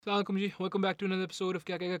Assalamualaikum ji. Welcome back to another episode of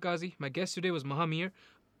Kya Kehega Kazi. My guest today was Mahamir,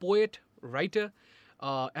 poet, writer,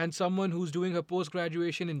 and someone who's doing her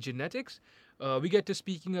post-graduation in genetics. We get to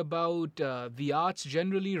speaking about the arts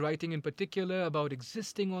generally, writing in particular, about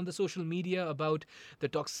existing on the social media, about the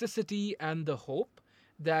toxicity and the hope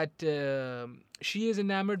that she is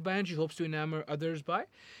enamored by and she hopes to enamor others by.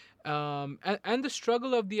 And the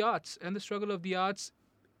struggle of the arts,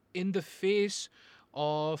 in the face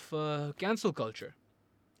of cancel culture.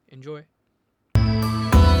 Enjoy.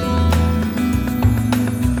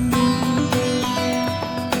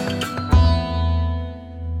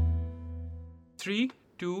 3,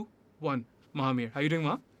 2, 1. Mahamir, how are you doing,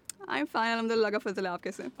 Ma? I'm fine, alhamdulillah का फजल है आप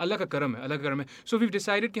कैसे? अल्लाह का करम है, अल्लाह का करम है. So we've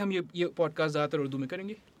decided कि हम ये podcast ज़्यादातर उर्दू में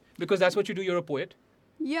करेंगे. Because that's what you do, you're a poet.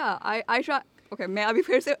 Yeah, I try. Okay, मैं अभी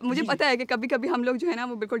फिर से मुझे जी, पता है कि कभी-कभी हम लोग जो है ना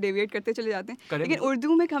वो बिल्कुल डेविएट करते चले जाते हैं. करें लेकिन बिल्कुल.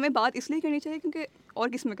 उर्दू में हमें बात इसलिए करनी चाहिए क्योंकि और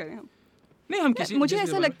किस में करें हम? नहीं हम किसी मुझे जिस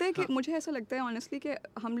ऐसा ज़बान लगता है कि हाँ. मुझे ऐसा लगता है ऑनेस्टली कि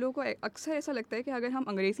हम लोग को अक्सर ऐसा लगता है कि अगर हम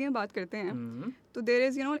अंग्रेजी में बात करते हैं हम्म. तो देयर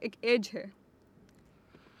इज एक एज है.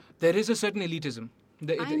 There is a certain elitism.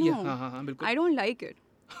 I Yeah, know. हाँ, बिल्कुल. I don't like it.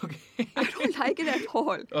 Okay. I don't like it at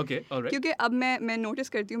all. Okay, all right. क्योंकि अब मैं नोटिस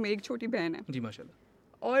करती हूँ मेरी एक छोटी बहन है जी माशाल्लाह.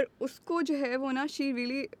 और उसको जो है वो ना शी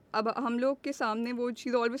रियली अब हम लोग के सामने वो she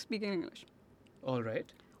is always speaking English All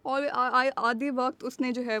right. और आधे वक्त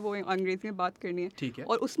उसने जो है वो अंग्रेज़ी में बात करनी है ठीक है.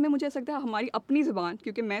 और उसमें मुझे ऐसा लगता है हमारी अपनी ज़बान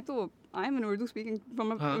क्योंकि मैं तो I am an Urdu speaking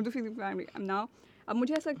from हाँ. Urdu speaking primary now. अब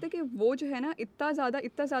मुझे ऐसा लगता है कि वो जो है ना इतना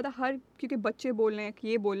ज़्यादा हर क्योंकि बच्चे बोल रहे हैं कि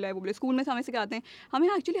ये बोल रहा है वो बोल रहे हैं स्कूल में हमें सिखाते हैं हमें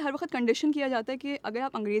एक्चुअली हर वक्त कंडीशन किया जाता है कि अगर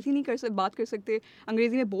आप अंग्रेज़ी नहीं बात कर सकते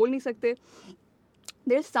अंग्रेज़ी में बोल नहीं सकते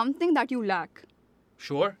there is something that you lack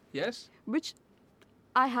Sure. Yes. Which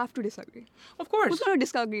I have to disagree. Of course. उसमें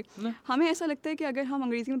डिसएग्री. No. हमें ऐसा लगता है कि अगर हम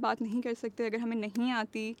अंग्रेज़ी में बात नहीं कर सकते अगर हमें नहीं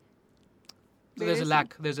आती So there's a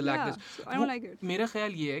lack. There's a lack. Yeah, There's- so I don't like it. मेरा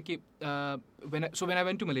ख्याल ये है कि when I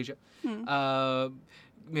went to Malaysia, Hmm.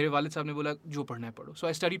 मेरे वालिद साहब ने बोला जो पढ़ना है पढ़ो. So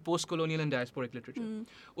I studied post colonial and diasporic literature. Hmm.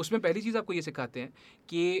 उसमें पहली चीज़ आपको ये सिखाते हैं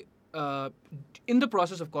कि in the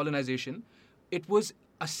process of colonization, it was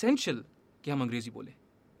essential कि हम अंग्रेज़ी बोलें.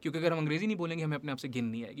 क्योंकि अगर हम अंग्रेज़ी नहीं बोलेंगे हमें अपने आप से गिन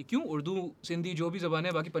नहीं आएगी. क्यों? उर्दू, सिंधी जो भी ज़बान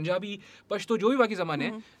है, बाकी पंजाबी, पश्तो जो भी बाकी ज़बान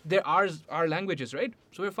है, there are languages, right?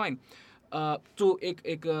 So we're fine. तो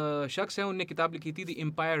एक शख्स है उनने किताब लिखी थी द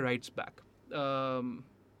एम्पायर राइट्स बैक.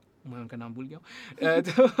 मैं उनका नाम भूल गया हूँ.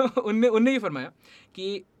 तो उनने ये फरमाया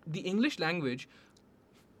कि द इंग्लिश लैंग्वेज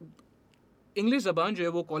इंग्लिश ज़बान जो है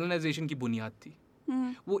वो कॉलोनाइजेशन की बुनियाद थी. Hmm.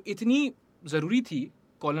 वो इतनी ज़रूरी थी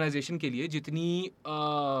कॉलोनाइजेशन के लिए जितनी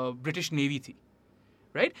ब्रिटिश नेवी थी.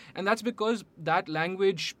 Right? And that's because that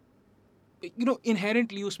language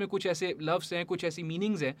inherently उसमें कुछ ऐसे लफ्स हैं, कुछ ऐसी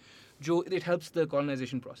मीनिंग्स हैं जो it helps the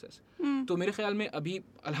colonisation process. Hmm. तो मेरे ख्याल में अभी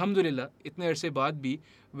अल्हम्दुलिल्लाह इतने अरसे बाद भी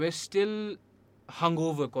वे still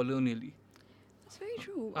hungover colonially. That's very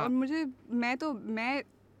true. हाँ. और मैं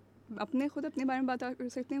अपने बारे में बात कर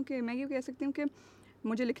सकती हूँ कि मैं ये कह सकती हूँ कि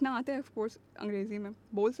मुझे लिखना आता है ऑफ कोर्स अंग्रेज़ी में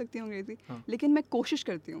बोल सकती हूँ अंग्रेज़ी. हाँ. लेकिन मैं कोशिश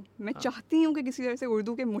करती हूँ मैं हाँ. चाहती हूँ कि किसी तरह से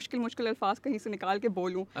उर्दू के मुश्किल अल्फाज कहीं से निकाल के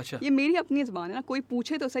बोलूँ. अच्छा. ये मेरी अपनी ज़बान है ना. कोई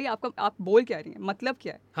पूछे तो सही आप बोल क्या रही हैं मतलब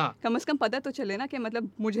क्या है. हाँ. कम से कम पता तो चले ना कि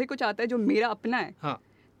मतलब मुझे कुछ आता है जो मेरा अपना है. हाँ.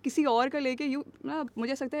 किसी और का लेके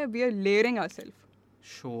मुझे ऐसा लगता है we are layering ourselves.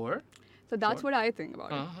 Sure. So that's what I think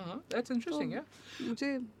about हाँ. That's interesting. है इट.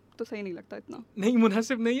 मुझे तो सही नहीं लगता इतना. नहीं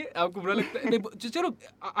मुनासिब नहीं है आपको बुरा लगता है. नहीं चलो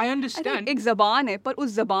आई अंडरस्टैंड. एक ज़बान है पर उस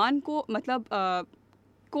ज़बान को मतलब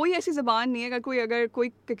कोई ऐसी ज़बान नहीं है अगर कोई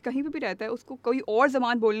कहीं पे भी रहता है उसको कोई और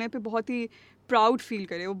ज़बान बोलने पे बहुत ही प्राउड फील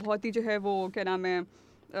करे. वो बहुत ही जो है वो क्या नाम है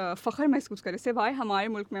फ़ख्र महसूस करे सिवाय हमारे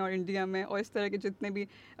मुल्क में और इंडिया में और इस तरह के जितने भी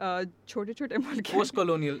छोटे छोटे मुल्क हैं. पोस्ट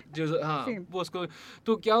कॉलोनियल जो हाँ Same. पोस्ट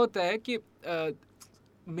तो क्या होता है कि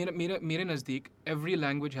मेरे नज़दीक every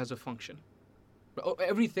language has a function.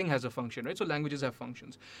 Everything has a function, right? So languages have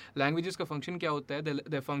functions. Languages का function क्या होता है?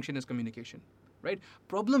 Their function is communication, right?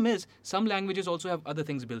 Problem is some languages also have other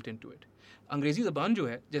things built into it. अंग्रेज़ी ज़बान जो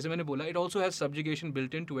है जैसे मैंने बोला it also has subjugation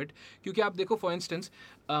built into it. क्योंकि आप देखो for instance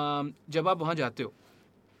जब आप वहाँ जाते हो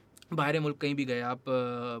बाहर मुल्क कहीं भी गए आप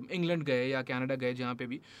इंग्लैंड गए या कनाडा गए जहाँ पे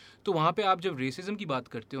भी तो वहाँ पे आप जब रेसिज्म की बात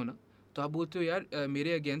करते हो ना तो आप बोलते हो यार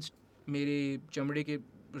मेरे अगेंस्ट मेरे चमड़े के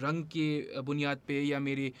रंग के बुनियाद पे या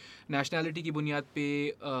मेरी नेशनैलिटी की बुनियाद पे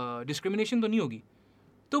डिस्क्रिमिनेशन तो नहीं होगी.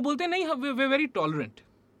 तो बोलते हैं नहीं वे वेरी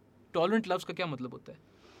टॉलरेंट लफ्ज़ का क्या मतलब होता है?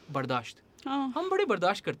 बर्दाश्त. हाँ. हम बड़े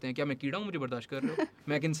बर्दाश्त करते हैं. क्या मैं कीड़ा हूँ मुझे बर्दाश्त कर रहे हो?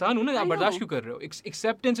 मैं एक इंसान हूँ ना आप I बर्दाश्त know. क्यों कर रहे हो?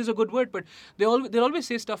 Acceptance is a good word but they always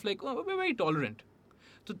say stuff like oh we're very tolerant.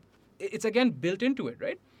 So it's again built into it,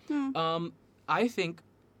 right? Hmm. I think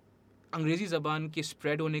अंग्रेज़ी ज़बान के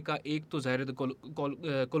स्प्रेड होने का एक तो ज़ाहिर है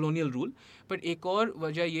कॉलोनियल रूल बट एक और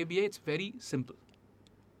वजह ये भी है इट्स वेरी सिंपल.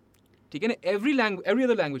 ठीक है ना, every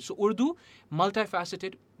other language. So Urdu,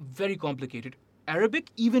 multifaceted, very complicated. Arabic,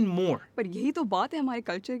 even more. पर यही तो बात है हमारे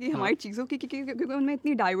कल्चर की, हमारी चीज़ों की, क्योंकि उनमें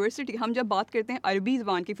इतनी डाइवर्सिटी. हम जब बात करते हैं अरबी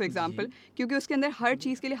ज़बान की फॉर एग्जांपल, क्योंकि उसके अंदर हर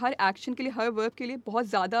चीज़ के लिए, हर एक्शन के लिए, हर वर्ब के लिए बहुत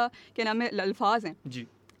ज़्यादा क्या नाम है अल्फाज हैं. जी.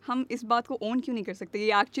 हम इस बात को ओन क्यों नहीं कर सकते?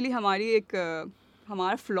 ये एक्चुअली हमारी एक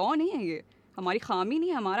हमारा फ्लॉ नहीं है, ये हमारी खामी नहीं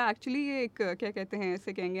है, हमारा एक्चुअली ये एक क्या कहते हैं,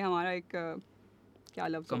 इसे कहेंगे हमारा एक क्या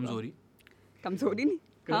लफ्ज़, कमज़ोरी नहीं,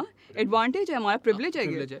 हाँ, एडवांटेज है हमारा, प्रिविलेज है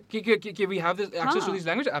ये कि we have this access to these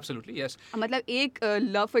languages. Absolutely, yes. मतलब एक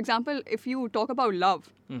love, for example if you talk about love,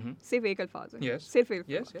 सिर्फ एक अल्फाज है. Yes. सिर्फ एक.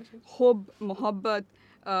 Yes. हुब, मोहब्बत,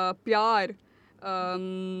 प्यार,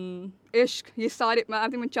 इश्क, ये सारे आई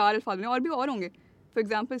थिंक मैं 4 अल्फाज में, और भी और होंगे. फॉर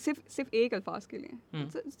एग्जांपल सिर्फ एक अल्फाज के लिए.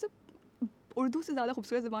 उर्दू से ज़्यादा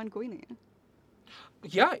खूबसूरत ज़बान कोई नहीं है.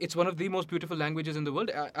 Yeah, it's one of the most beautiful languages in the world.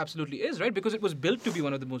 Absolutely is, right? Because it was built to be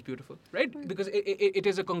one of the most beautiful, right? Because it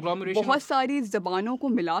is a conglomeration. बहुत सारी ज़बानों को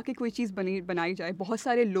मिला के कोई चीज़ बनाई जाए, बहुत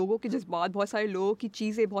सारे लोगों के जज्बात, बहुत सारे लोगों की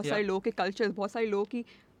चीज़ें, बहुत सारे लोगों के कल्चर्स, बहुत सारे लोगों की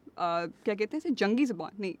क्या कहते हैं इसे, जंगी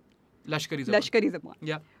ज़बान नहीं, लश्करी ज़बान.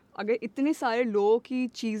 Yeah. अगर इतने सारे लोगों की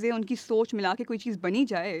चीज़ें, उनकी सोच मिला के कोई चीज़ बनी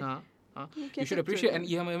जाए, you should appreciate, and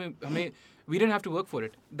ये हमें we didn't have to work for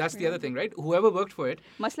it. That's the other thing, right? Whoever worked for it,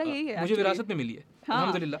 मसला यही है, मुझे विरासत में मिली है,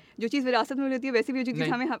 अल्हम्दुलिल्लाह. जो चीज़ विरासत में मिलती है, वैसे भी जो चीज़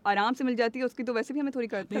हमें आराम से मिल जाती है, उसकी तो वैसे भी हमें थोड़ी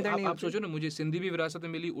कदर नहीं होती. आप सोचो ना, मुझे सिंधी भी विरासत में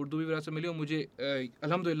मिली, उर्दू भी विरासत में मिली, और मुझे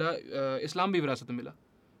अल्हम्दुलिल्लाह इस्लाम भी विरासत में मिला.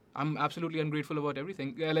 I'm absolutely ungrateful about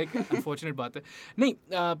everything. Like unfortunate बात है. नहीं,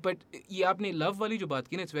 but ये आपने लव वाली जो बात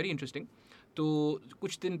की ना, it's very interesting. तो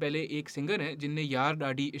कुछ दिन पहले एक सिंगर है जिनने यार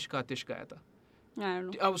डाडी इश्क आतिश गाया था.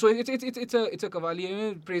 So it's a qawwali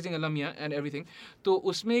praising Allah Miyan and everything. तो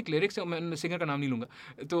उसमें एक लिरिक्स है, मैं सिंगर का नाम नहीं लूँगा,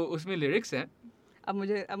 तो उसमें लिरिक्स हैं. अब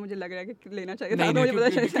मुझे लग रहा है कि लेना चाहिए.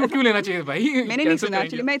 नहीं, क्यों लेना चाहिए भाई? मैंने नहीं सुना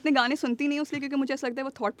एक्चुअली, मैं इतने गाने सुनती नहीं हूँ इसलिए, क्योंकि मुझे ऐसा लगता है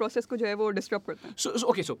वो थॉट प्रोसेस को जो है वो डिस्टर्ब करते हैं.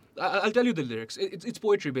 So I'll tell you the lyrics. It's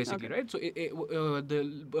poetry basically, right? So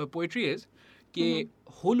the poetry is कि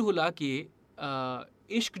हुल हुला के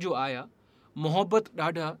इश्क जो आया, मोहब्बत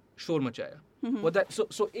डाढ़ा शोर मचाया. What that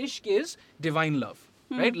so ishq is divine love,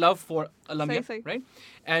 right? Love for Allah Miyan, right?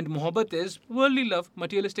 And mohabbat is worldly love,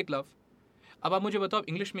 materialistic love. अब आप मुझे बताओ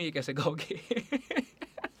इंग्लिश में ये कैसे गाओगे?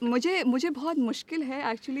 मुझे बहुत मुश्किल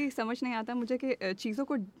है एक्चुअली, समझ नहीं आता मुझे कि चीज़ों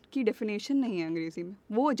को की डेफिनेशन नहीं है अंग्रेज़ी में.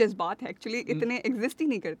 वो जज्बात है एक्चुअली इतने एग्जिस्ट ही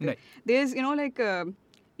नहीं करते. देयर इज़ लाइक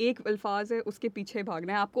एक अल्फाज है, उसके पीछे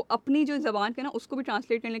भागना है आपको. अपनी जो ज़बान के ना, उसको भी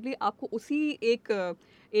ट्रांसलेट करने के लिए आपको उसी एक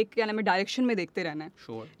क्या नाम है डायरेक्शन में देखते रहना है.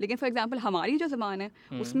 लेकिन फॉर एग्जांपल हमारी जो ज़बान है,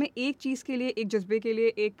 उसमें एक चीज़ के लिए, एक जज्बे के लिए,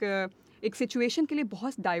 एक सिचुएशन के लिए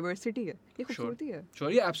बहुत डाइवर्सिटी है. ये खूबसूरती है.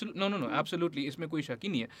 श्योर, ये नो एब्सोल्युटली, इसमें कोई शक ही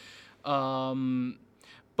नहीं है.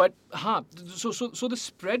 बट हाँ, so the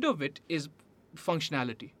spread of it is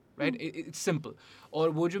functionality, right? It's simple. और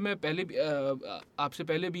वो जो मैं पहले भी आपसे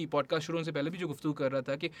पहले भी पॉडकास्ट शुरू होने से पहले भी जो गुफ्तगू कर रहा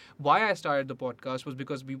था कि why I started the podcast was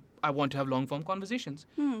because I want to have long form conversations.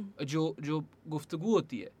 जो गुफ्तगू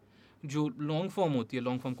होती है, जो लॉन्ग फॉर्म होती है,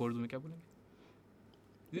 लॉन्ग फॉर्म को उर्दू में क्या बोलेंगे?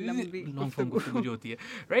 लॉन्ग फॉर्म गुफ्तगू जो होती है,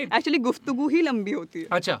 राइट? एक्चुअली गुफ्तगू ही लंबी होती है.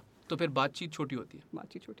 अच्छा, तो फिर बातचीत छोटी होती है.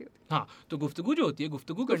 हाँ, तो गुफ्तगू जो होती है,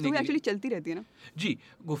 गुफ्तगू करने की एक्चुअली चलती रहती है ना जी.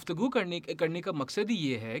 गुफ्तगू करने का मकसद ही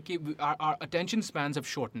ये है कि our attention spans have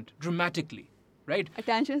shortened dramatically, right?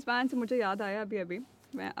 Attention span से मुझे याद आया,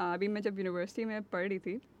 अभी मैं जब यूनिवर्सिटी में पढ़ रही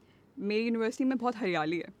थी, मेरी यूनिवर्सिटी में बहुत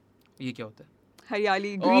हरियाली है. ये क्या होता है?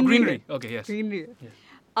 हरियाली, ग्रीनरी. ओके, यस, ग्रीनरी है.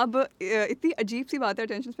 अब इतनी अजीब सी बात है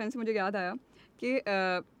अटेंशन स्पैन से मुझे याद आया कि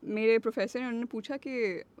मेरे प्रोफेसर ने, उन्होंने पूछा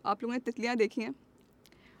कि आप लोगों ने तितलियाँ देखी हैं,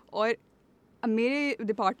 और मेरे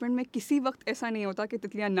डिपार्टमेंट में किसी वक्त ऐसा नहीं होता कि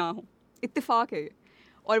तितलियाँ ना हो. इत्तेफाक है ये.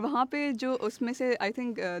 और वहाँ पे जो उसमें से आई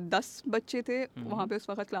थिंक 10 बच्चे थे वहाँ पे उस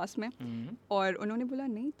वक्त क्लास में, और उन्होंने बोला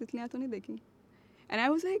नहीं तितलियाँ तो नहीं देखी. एंड आई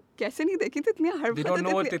वाज लाइक, कैसे नहीं देखी तितलियाँ? हर They don't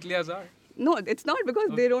know what तितलियाँ are. No, it's not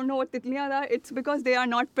because they don't know what तितलियाँ are. It's because they are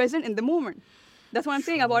not present in the moment. That's what I'm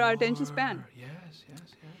saying about our attention span. Yes.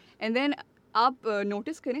 And then आप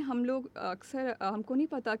notice करें, हम लोग अक्सर हमको नहीं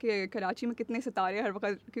पता कि कराची में कितने सितारे हर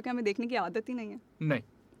वक्त, क्योंकि हमें देखने की आदत ही नहीं है. नहीं.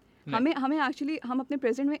 हमें एक्चुअली, हम अपने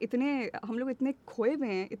प्रेजेंट में हम लोग इतने खोए हुए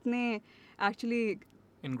हैं, इतने actually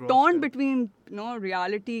torn between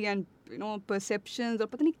reality and perceptions, और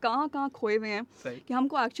पता नहीं कहाँ खोए हुए हैं कि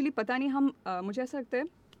हमको एक्चुअली पता नहीं. हम मुझे ऐसा लगता है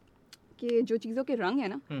कि जो चीज़ों के रंग है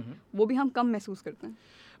ना, वो भी हम कम महसूस करते हैं.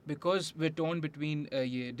 Because we're torn between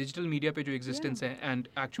ये डिजिटल मीडिया पे जो एग्जिस्टेंस है एंड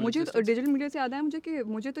एक्चुअल. मुझे डिजिटल मीडिया से याद है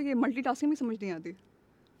मुझे तो ये मल्टीटास्किंग भी समझ नहीं आती.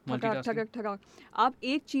 ठगा. आप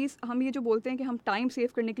एक चीज़, हम ये जो बोलते हैं कि हम टाइम सेव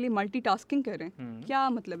करने के लिए मल्टीटास्किंग कर रहे हैं, क्या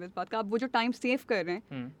मतलब है इस बात का? आप वो जो टाइम सेव कर रहे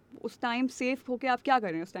हैं, उस टाइम सेव होके आप क्या कर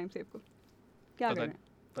रहे हैं? उस टाइम सेव को क्या कर रहे हैं?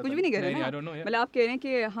 कुछ भी नहीं कर रहे I ना। don't know, yeah. मतलब आप कह रहे हैं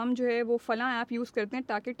कि हम जो है वो फला ऐप यूज़ करते हैं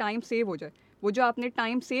ताकि टाइम सेव हो जाए। वो जो आपने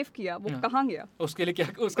टाइम सेव किया वो हाँ। कहाँ गया? उसके लिए क्या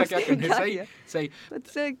उसका क्या उसने करना है? क्या सही किया? सही तो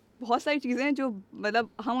इससे बहुत सारी चीज़ें हैं जो मतलब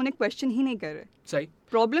हम उन्हें क्वेश्चन ही नहीं कर रहे। सही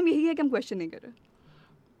प्रॉब्लम यही है कि हम क्वेश्चन नहीं कर रहे।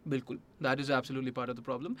 बिल्कुल that is absolutely part of the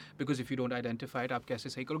problem because if you don't identify it आप कैसे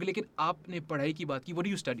सही करोगे. लेकिन आपने पढ़ाई की बात की. What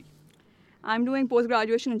do you study? I am doing post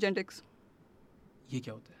graduation in genetics. ये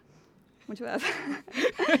क्या होता है? मुझे पता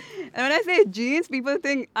and when I say jeans, people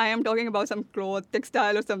think I am talking about some cloth,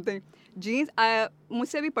 textile or something. Jeans,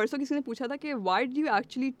 मुझसे अभी परसों किसी ने पूछा था कि why do you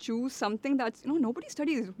actually choose something that's, nobody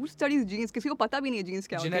studies. Who studies jeans? किसी को पता भी नहीं है jeans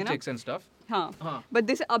क्या होते हैं ना. Genetics and stuff. हाँ. हाँ. But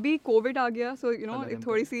this अभी कोविड आ गया, so अलग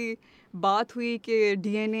थोड़ी सी बात हुई कि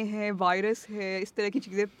DNA है, वायरस है, इस तरह की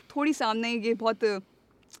चीज़ें थोड़ी सामने ये बहुत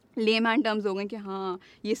लेमैन टर्म्स हो गए कि हाँ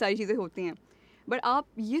ये सारी चीज़ें होती हैं. बट आप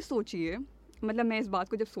ये सोचिए, मतलब मैं इस बात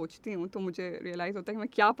को जब सोचती हूँ तो मुझे रियलाइज़ होता है कि मैं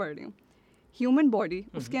क्या पढ़ रही हूँ. ह्यूमन बॉडी,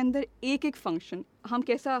 उसके अंदर एक एक फंक्शन, हम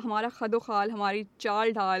कैसा, हमारा खदो खाल, हमारी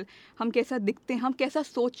चाल ढाल, हम कैसा दिखते हैं, हम कैसा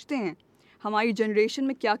सोचते हैं, हमारी जनरेशन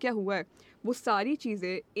में क्या क्या हुआ है, वो सारी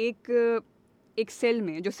चीज़ें एक सेल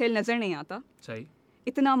में, जो सेल नज़र नहीं आता, सही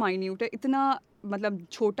इतना माइन्यूट है, इतना मतलब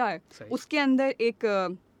छोटा है, सही. उसके अंदर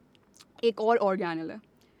एक और ऑर्गेनल है,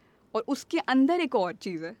 और उसके अंदर एक और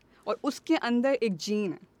चीज़ है, और उसके अंदर एक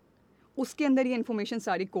जीन है, उसके अंदर ये इन्फॉर्मेशन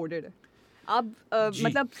सारी कोडेड है. आप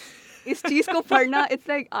मतलब इस चीज़ को पढ़ना, इट्स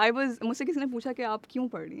लाइक मुझसे किसी ने पूछा कि आप क्यों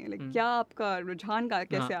पढ़ रही हैं, लाइक क्या आपका रुझान का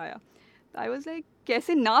कैसे आया. तो आई वाज लाइक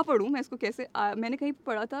कैसे ना पढ़ूँ मैं इसको, कैसे मैंने कहीं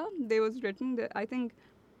पढ़ा था, there was written, I think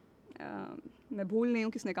मैं भूल नहीं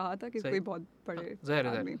हूँ किसने कहा था, कि कोई बहुत बड़े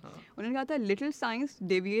आदमी, उन्होंने कहा था little science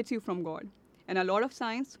deviates you from God and a lot of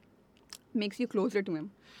science makes you closer to him.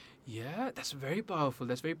 Yeah, that's very powerful.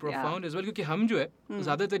 That's very profound as well. क्योंकि हम जो है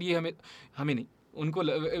ज़्यादातर ये हमें नहीं, उनको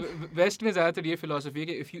वेस्ट में ज़्यादातर ये फिलोसफी है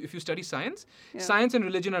कि if you study science, science and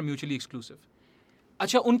religion are mutually exclusive.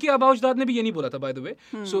 अच्छा, उनके आबा अजदाद ने भी ये नहीं बोला था, by the way.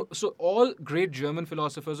 So all great German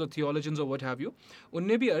philosophers or theologians or what have you,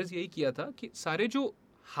 उनने भी अर्ज यही किया था कि सारे जो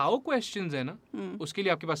how questions है ना, उसके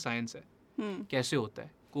लिए आपके पास साइंस है. कैसे होता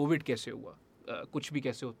है, कोविड कैसे हुआ, कुछ भी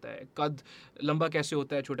कैसे होता है, कद लंबा कैसे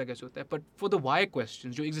होता है, छोटा कैसे होता है, but for the why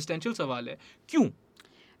questions, जो एग्जिस्टेंशियल सवाल है, क्यों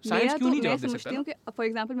साइंस क्यों नहीं जवाब दे सकता? मैं समझती हूँ कि for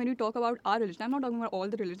example when you talk about our religion, I am not talking about all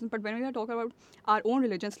the religion, but when we are talk about our own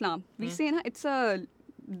religion Islam, we से ना it's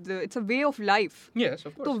a way of life. Yes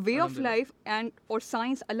of course. तो way of life and और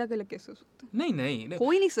science अलग अलग कैसे हो सकते हैं? नहीं हो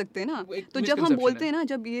ही नहीं सकते ना. तो जब हम बोलते हैं ना,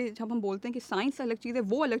 जब हम बोलते हैं कि साइंस अलग चीज़ है,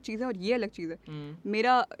 वो अलग चीज़ है और ये अलग चीज़ है,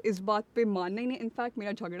 मेरा इस बात पे मानना ही नहीं. इनफैक्ट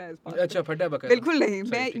मेरा झगड़ा है इस बात. अच्छा, फटा बका. बिल्कुल नहीं,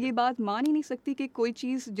 मैं ये बात मान ही नहीं सकती कि कोई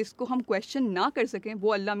चीज़ जिसको हम क्वेश्चन ना कर सकें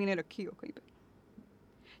वो अल्लाह मीने रखी हो कहीं पे.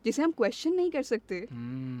 जिसे हम क्वेश्चन नहीं कर सकते,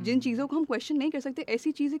 जिन चीज़ों को हम क्वेश्चन नहीं कर सकते,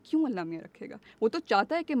 ऐसी चीज़ें क्यों अल्लाह मियाँ रखेगा? वो तो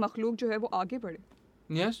चाहता है कि मखलूक जो है वो आगे बढ़े.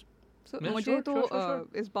 यस. मुझे तो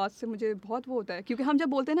इस बात से मुझे बहुत वो होता है, क्योंकि हम जब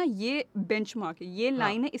बोलते हैं ना ये बेंचमार्क है, ये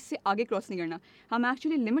लाइन है, इससे आगे क्रॉस नहीं करना, हम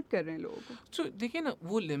एक्चुअली लिमिट कर रहे हैं लोगों को. सो देखिए ना,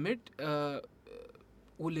 वो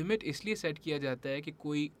लिमिट इसलिए सेट किया जाता है कि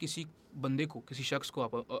कोई किसी बंदे को, किसी शख्स को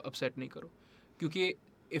आप अपसेट नहीं करो. क्योंकि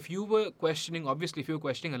if you were questioning, obviously if you were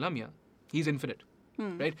questioning अल्लाह मियाँ, ही इज़ इन्फिनिट,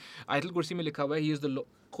 राइट? आयतुल कुर्सी में लिखा हुआ है, ही इज़ द,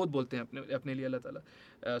 खुद बोलते हैं अपने लिए अल्लाह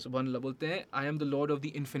ताला सुभान अल्लाह, बोलते हैं I am the Lord of the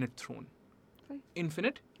infinite throne.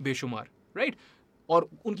 Infinite, बेशुमार, राइट? और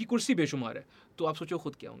उनकी कुर्सी बेशुमार है, तो आप सोचो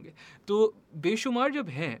खुद क्या होंगे. तो बेशुमार जब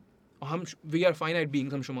हैं, हम वी आर फाइनाइट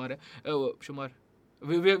बीइंग्स, हम शुमार है, शुमार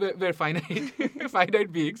वी आर फाइनाइट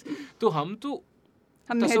बीइंग्स, तो हम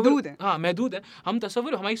महदूद हैं. हाँ, महदूद है. हम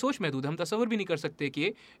तसव्वुर, हमारी सोच महदूद है, हम तसव्वुर भी नहीं कर सकते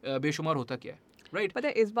कि बेशुमार होता क्या है, राइट? पता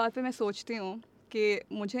है, इस बात पे मैं सोचती हूँ कि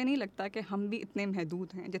मुझे नहीं लगता कि हम भी इतने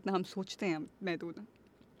महदूद हैं जितना हम सोचते हैं हम महदूद हैं.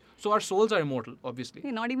 So our souls are immortal, obviously.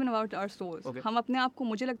 Not even about our souls. Okay. हम अपने आप को,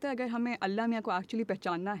 मुझे लगता है अगर हमें अल्लाह मियाँ को एक्चुअली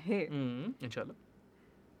पहचानना है, इंशाल्लाह,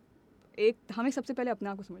 हमें सबसे पहले अपने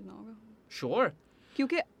आप को समझना होगा. Sure.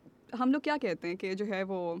 क्योंकि हम लोग क्या कहते हैं कि जो है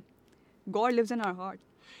वो God lives in our heart.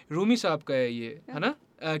 Rumi साहब का है ये, है ना,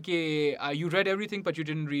 कि you read everything but you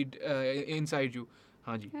didn't read inside you.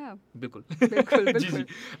 हाँ जी, बिल्कुल. बिल्कुल.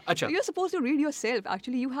 अच्छा. You're supposed to read yourself.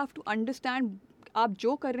 Actually, you have to understand आप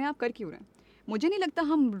जो कर रहे हैं आप कर क्यों रहे हैं. मुझे नहीं लगता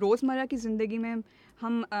हम रोज़मर्रा की ज़िंदगी में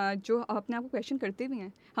हम जो अपने आप को क्वेश्चन करते भी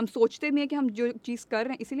हैं, हम सोचते भी हैं कि हम जो चीज़ कर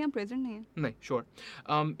रहे हैं इसीलिए हम प्रेजेंट नहीं हैं. नहीं, श्योर.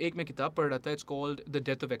 एक मैं किताब पढ़ रहा था, it's called the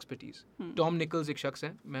death of expertise. Tom Nicholls एक शख्स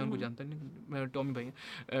है, मैं उनको जानता नहीं, मैं टॉमी भाई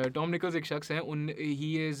हैं. टॉम निकल्स एक शख्स हैं,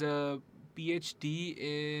 he is PhD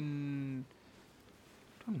in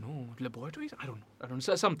laboratories, I don't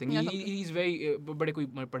know something. He's very बड़े कोई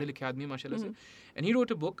पढ़े लिखे आदमी है माशाल्लाह से, and he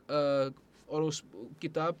wrote a book. और उस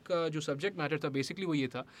किताब का जो सब्जेक्ट मैटर था बेसिकली वो ये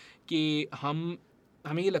था कि हम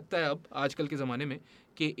हमें ये लगता है अब आजकल के ज़माने में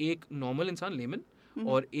कि एक नॉर्मल इंसान लेमन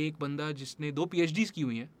और एक बंदा जिसने 2 PhDs की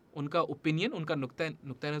हुई हैं, उनका ओपिनियन, उनका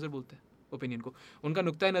नुक्ता नज़र बोलते हैं ओपिनियन को, उनका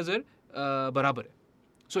नुक्ता नज़र बराबर है,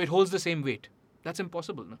 so it holds the same wait. That's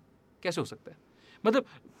impossible ना. कैसे हो सकता है? मतलब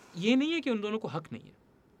ये नहीं है कि उन दोनों को हक नहीं है,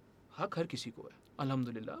 हक हर किसी को है,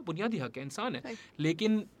 अल्हम्दुलिल्लाह, बुनियादी हक है, इंसान है,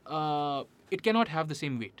 लेकिन it can not have the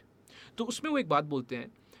same wait. तो उसमें वो एक बात बोलते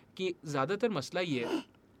हैं कि ज़्यादातर मसला ये है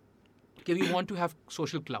कि we want to have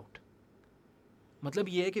social clout. मतलब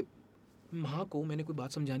ये है कि माँ को मैंने कोई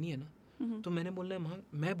बात समझानी है ना, तो मैंने बोलना है माँ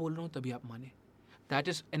मैं बोल रहा हूँ तभी आप माने. That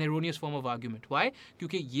is an erroneous form of argument. Y?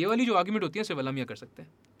 क्योंकि ये वाली जो आर्ग्यूमेंट होती है सिर्फ अल्लाह मियां कर सकते हैं.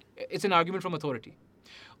 It's an argument from authority.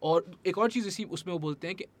 और एक और चीज़ इसी उसमें वो बोलते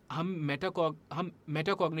हैं कि हम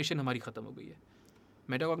मेटाकॉग्निशन हमारी ख़त्म हो गई है.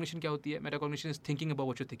 मेटाकॉग्निशन क्या होती है? Metacognition is thinking about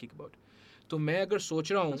what you thinking about. तो मैं अगर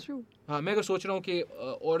सोच रहा हूँ, हाँ, मैं अगर सोच रहा हूँ कि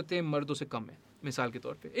औरतें मर्दों से कम है, मिसाल के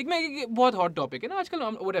तौर पे, एक बहुत हॉट टॉपिक है ना आजकल,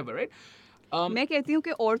 व्हाटएवर, राइट. मैं कहती हूँ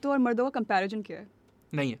कि औरतों और मर्दों का कंपैरिजन क्या है?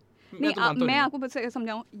 नहीं है. मैं आपको बस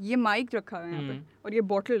समझाऊँ, ये माइक रखा हुआ है यहाँ पे और ये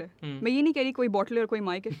बॉटल है. मैं ये नहीं कह रही कोई बॉटल है और कोई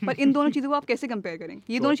माइक है, पर इन दोनों चीज़ों को आप कैसे कंपेयर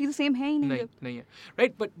करेंगे? ये दोनों चीज़ें सेम है ही नहीं है,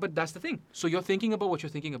 right. But that's the thing. So you are thinking about what you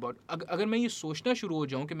are thinking about. अगर मैं ये सोचना शुरू हो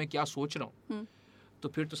जाऊँ कि मैं क्या सोच रहा हूँ, तो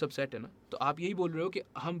फिर तो सब सेट है ना. तो आप यही बोल रहे हो कि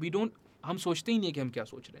हम सोचते ही नहीं है कि हम क्या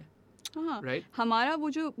सोच रहे हैं. हाँ, राइट. हमारा वो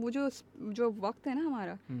जो वक्त है ना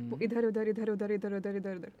हमारा, वो इधर उधर इधर उधर इधर उधर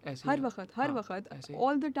इधर उधर हर वक्त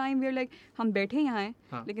all the time we are like हम बैठे यहाँ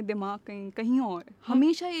हैं, लेकिन दिमाग कहीं और है.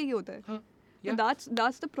 हमेशा यही होता है.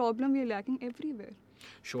 That's the problem we are lacking everywhere.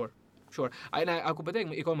 Sure. आपको पता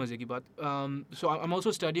है एक और मजे की बात. So I am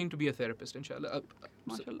also studying to be a therapist इंशाल्लाह.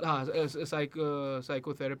 हाँ,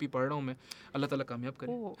 साइकोथेरेपी पढ़ रहा हूँ मैं. अल्लाह ताला कामयाब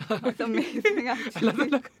करे. अल्लाह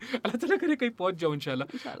ताला करे कहीं पहुँच जाऊँ इंशाल्लाह.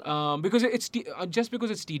 Because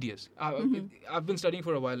it's tedious. I have been studying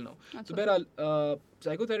for a while now. तो बहरहाल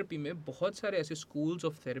साइकोथेरेपी में बहुत सारे ऐसे स्कूल्स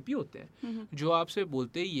ऑफ थेरेपी होते हैं जो आपसे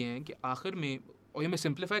बोलते ही हैं कि आखिर में, और ये मैं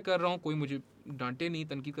सिंप्लीफाई कर रहा हूँ, कोई मुझे डांटे नहीं,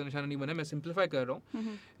 तनकीद का निशाना नहीं बना, मैं सिंप्लीफाई कर रहा हूँ,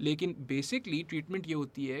 लेकिन बेसिकली ट्रीटमेंट ये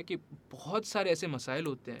होती है कि बहुत सारे ऐसे मसाइल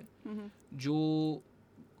होते हैं जो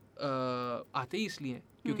आते ही इसलिए हैं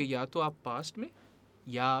क्योंकि या तो आप पास्ट में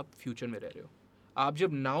या आप फ्यूचर में रह रहे हो. आप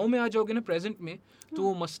जब नाउ में आ जाओगे ना, प्रेजेंट में, तो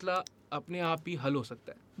वो मसला अपने आप ही हल हो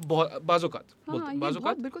सकता है. बाज़ोकात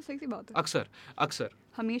बिल्कुल सही सी बात है. अक्सर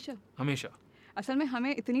हमेशा असल में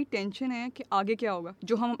हमें इतनी टेंशन है कि आगे क्या होगा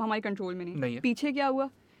जो हम हमारे कंट्रोल में नहीं है. पीछे क्या हुआ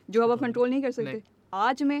जो अब आप कंट्रोल नहीं कर सकते.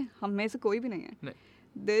 आज में हम में से कोई भी नहीं है.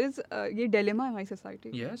 देयर इज ये डिलेमा है हमारी society.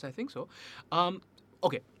 Yes, I think so.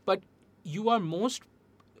 Okay, but you are most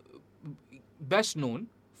best known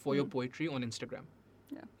for your poetry on Instagram.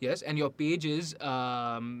 Yes, and your page is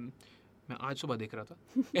मैं आज सुबह देख रहा था,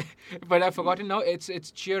 but I've forgotten now.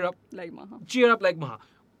 It's cheer up like Maha.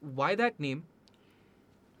 Why that name?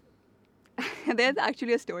 There's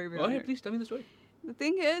actually a story behind it. Please tell me the story. The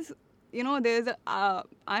thing is,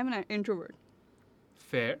 I'm an introvert.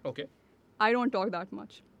 Fair, okay. I don't talk that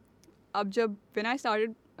much. When I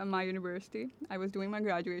started my university, I was doing my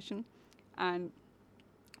graduation, and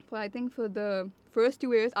I think for the first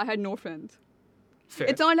 2 years, I had no friends. Fair.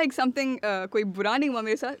 It's not like something कोई बुरा नहीं हुआ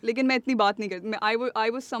मेरे साथ, लेकिन मैं इतनी बात नहीं करती. I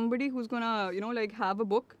was somebody who's gonna have a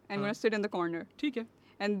book and gonna sit in the corner. ठीक है.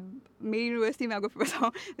 And मेरी यूनिवर्सिटी में आपको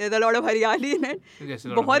बताऊँ, there's a lot of हरियाली in it.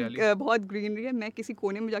 बहुत ग्रीनरी है. मैं किसी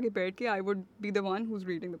कोने में जाके बैठ के I would be the one who's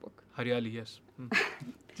reading the book. हरियाली, yes.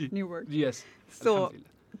 New word. Yes.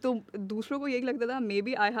 तो दूसरों को यही लगता था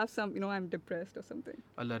maybe I have some, I'm depressed or something.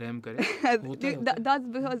 अल्लाह रहम करे.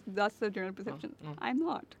 That's the general perception. I'm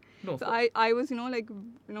not. No. So I was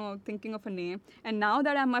thinking of a name, and now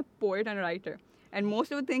that I'm a poet and a writer, and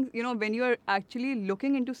most of the things, when you are actually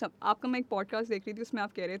looking into some, आपका मैं एक podcast देख रही थी, उसमें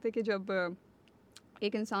आप कह रहे थे कि जब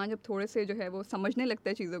एक इंसान जब थोड़े से जो है वो समझने लगता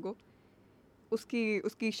है चीज़ों को,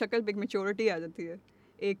 उसकी शक्ल पे एक मेच्योरिटी आ जाती है.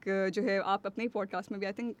 एक जो है आप अपने ही पॉडकास्ट में भी,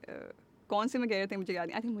 आई थिंक कौन से में कह रहे थे मुझे याद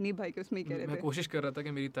नहीं, आई थिंक मुनीब भाई के उसमें ही कह रहे थे. मैं कोशिश कर रहा था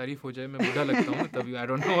कि मेरी तारीफ हो जाए, मैं बुढ़ा लगता हूँ तभी. I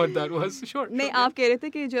don't know what that was. Sure. नहीं, आप कह रहे थे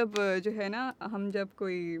कि जब जो है ना, हम जब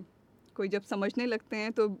कोई जब समझने लगते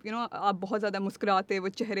हैं तो आप बहुत ज़्यादा मुस्कुराते, वो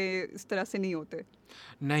चेहरे इस तरह से नहीं होते.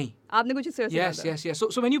 नहीं, आपने कुछ इस तरह से yes.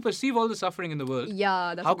 So when you perceive all the suffering in the world,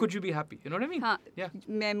 how could you be happy? You know what I mean? हाँ.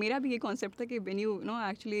 मेरा भी ये कॉन्सेप्ट था कि when you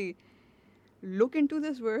actually look into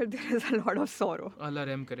this world, there is a lot of sorrow. Allah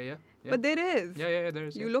रहम करे. Yeah. But there is. Yeah, there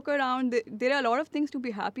is. You look around, there are a lot of things to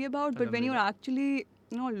be happy about, but when you're actually,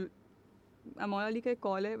 Amol Ali का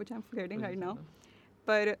call है, which I'm forgetting right now,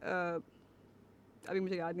 पर अभी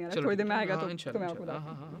मुझे याद नहीं आ रहा, थोड़ी देर में आएगा तो मैं आपको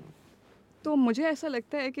बताऊँ. तो मुझे ऐसा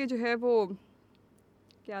लगता है कि जो है वो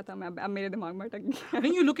क्या था, मैं अब मेरे दिमाग में अटक गया.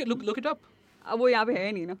 नहीं, you look it up. अब वो यहाँ पे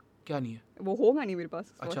है नहीं ना. क्या नहीं है? वो होगा नहीं मेरे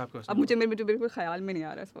पास। अच्छा, आपके पास अब नहीं मुझे बिल्कुल ख्याल में नहीं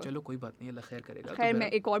आ रहा इस वक्त। चलो कोई बात नहीं, अल्लाह खैर करेगा। खैर मैं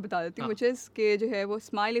एक और बता देती हूँ, हाँ। which is कि जो है वो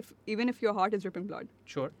smile if even if your heart is dripping blood,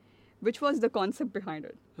 sure, which was the concept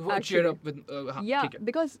behind it. वो cheer actually. up with हाँ, Yeah, ठीक है।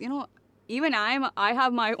 because you know, even I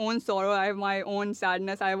have my own sorrow, I have my own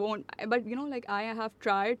sadness, but you know, like I have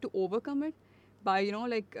tried to overcome it by you know,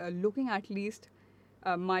 like looking at least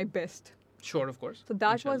my best. Sure, of course. So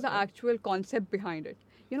that was the Inshallah, actual concept behind it.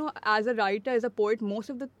 You know, as a writer, as a poet, most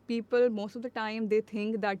of the people, most of the time, they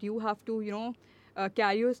think that you have to, you know,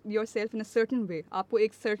 carry yourself in a certain way. आपको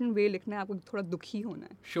एक certain way लिखना है, आपको थोड़ा दुखी होना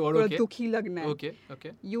है, Sure, थोड़ा okay. दुखी लगना है. Okay,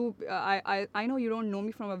 okay. You, I know you don't know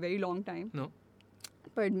me from a very long time. No.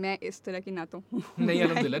 But मैं इस तरह की ना तो हूँ. नहीं,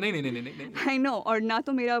 अल्हम्दुलिल्लाह, नहीं. I know, और ना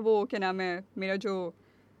तो मेरा वो क्या नाम है, मेरा जो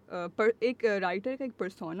एक राइटर का एक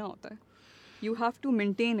persona होता है. You have to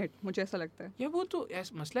maintain it, मुझे ऐसा लगता है. या वो तो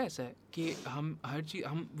मसला ऐसा है कि हम हर चीज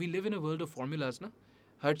we live in a world of formulas ना,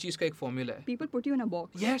 हर चीज का एक फॉर्मूला है. People put you in a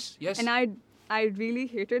box. Yes, yes. And I really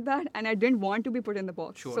hated that, and I didn't want to be put in the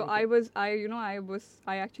box. Sure, So okay.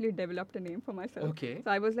 I actually developed a name for myself. Okay.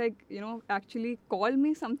 So I was like, you know, actually call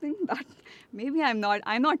me something that maybe I'm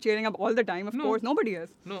not cheering up all the time. Of No. course, nobody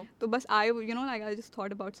is. No. तो बस you know, like I just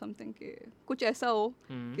thought about something कि कुछ ऐसा हो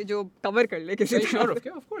Hmm. कि जो cover कर ले किसी Sure,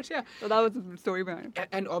 तरह. of course, yeah. So that was the story behind it.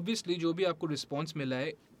 And obviously जो भी आपको response मिला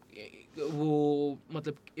है, वो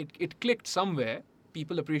मतलब it clicked somewhere.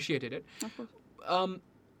 People appreciated it. Of course.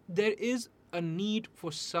 There is a need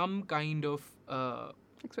for some kind of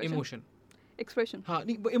Expression. emotion. Expression. हाँ,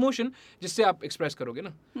 नहीं, emotion जिससे आप एक्सप्रेस करोगे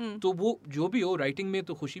ना, Hmm. तो वो जो भी हो, राइटिंग में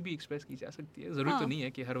तो खुशी भी एक्सप्रेस की जा सकती है. ज़रूरी तो हाँ. नहीं है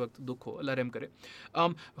कि हर वक्त दुख हो, अल्लाह रहम करे.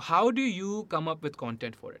 How do you come up with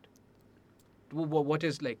content for it? What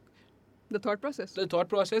is like The thought process. The thought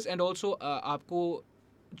process, and also आपको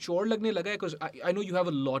चोर लगने लगा है because I know you have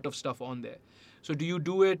a lot of stuff on there. So do you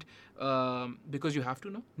do it because you have to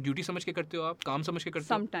no, duty समझ के करते हो आप, काम समझ के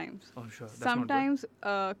करते हो? Sometimes. Oh, sure, that's not good. Sometimes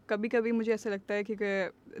कभी-कभी मुझे ऐसा लगता है कि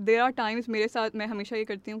there are times मेरे साथ, मैं हमेशा ये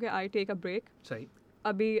करती हूँ कि I take a break. सही.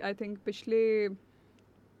 अभी I think पिछले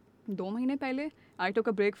 2 महीने पहले I took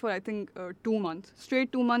a break for I think 2 months. Straight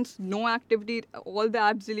 2 months, no activity, all the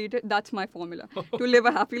apps deleted. That's my formula to live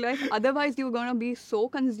a happy life. Otherwise, you're gonna be so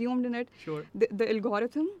consumed in it. Sure. The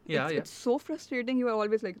algorithm, Yeah. it's so frustrating. You are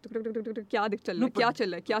always like, क्या चल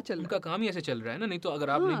रहा है, क्या चल रहा है. उनका काम ही ऐसे चल रहा है ना, नहीं तो अगर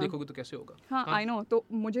आप नहीं हाँ. देखोगे तो कैसे होगा? हाँ, आई नो. तो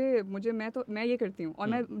मैं ये करती हूँ, और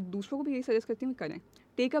मैं दूसरों को भी यही सजेस्ट करती हूँ करें.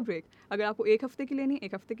 Take a break. अगर आपको 1 हफ्ते की लेनी,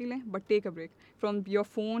 1 हफ्ते की लें, but take a break from your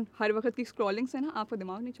phone. हर वक्त की स्क्रॉलिंग से ना आपका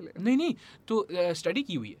दिमाग नहीं चलेगा. नहीं तो स्टडी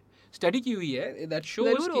की हुई है दैट शोज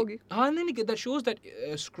जरूर होगी. हाँ, नहीं that shows that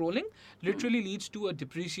scrolling literally leads to a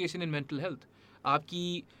depreciation in mental health.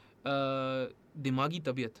 आपकी दिमागी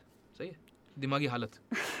तबीयत, सही है, दिमागी हालत,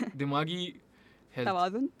 दिमागी हेल्थ,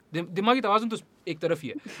 तवाज़ुन, दिमागी तवाज़ुन तो एक तरफ ही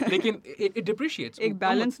है, लेकिन इट डिप्रिशिएट्स. एक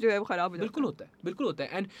बैलेंस जो है वो खराब हो जाता है. बिल्कुल होता है.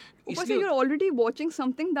 एंड ऊपर से you're already watching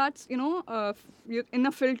something that's you know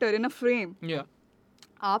in a filter, in a frame. या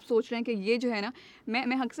आप सोच रहे हैं कि ये जो है ना,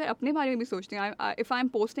 मैं अक्सर अपने बारे में भी सोचती हूँ. If I'm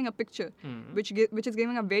posting a picture which is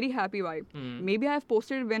giving a very happy vibe, maybe I have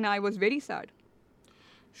posted when I was very sad.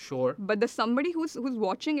 Sure. But the somebody who's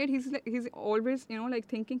watching it, he's always you know like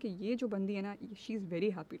thinking कि ये जो बंदी है ना, she's very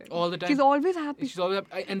happy right All now. the time. She's always happy. She's always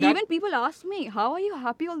happy. And that, Even people ask me, how are you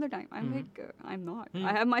happy all the time? I'm like, I'm not.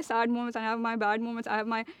 I have my sad moments, I have my bad moments, I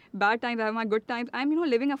have my bad times, I have my good times. I'm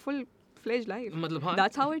living a full-fledged life. मतलब हाँ.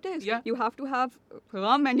 That's how it is. Yeah. You have to have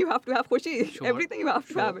gham and you have to have खुशी. Sure. Everything you have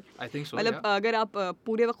to have it. I think so. मतलब अगर आप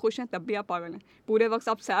पूरे वक्त खुश हैं तब भी आप पागल हैं. पूरे वक्त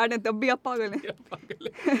आप sad हैं तब भी आप पागल हैं.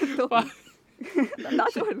 तो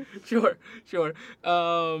that's what. Sure.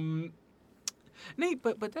 नहीं,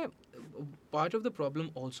 पता है, part of the problem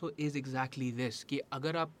also is exactly this कि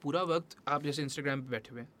अगर आप पूरा वक्त आप जैसे इंस्टाग्राम पे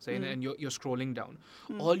बैठे हुए हैं, सही ना, and you're scrolling down,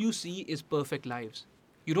 all you see is perfect lives.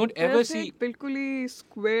 You don't ever see बिल्कुल ही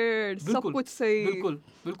squared, सब कुछ सही.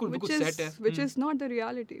 बिल्कुल सेट है. Which is not the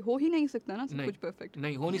reality. हो ही नहीं सकता ना सब कुछ perfect.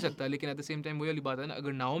 नहीं हो नहीं सकता, लेकिन एट द सेम टाइम वही वाली बात है ना,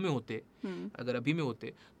 अगर नाव में होते, अगर अभी में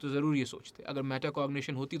होते तो ज़रूर ये सोचते. अगर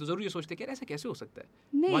मेटाकॉग्निशन होती तो ज़रूर ये सोचते कि यार ऐसा कैसे हो सकता है.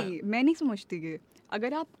 नहीं, मैं नहीं समझती कि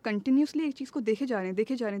अगर आप कंटिन्यूसली एक चीज़ को देखे जा रहे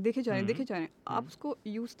हैं, आप उसको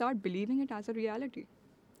you start believing it as a reality.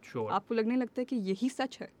 Sure. आपको लगने लगता है कि यही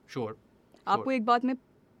सच है. Sure. आपको एक बात में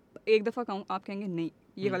एक दफ़ा कहूँ, आप कहेंगे नहीं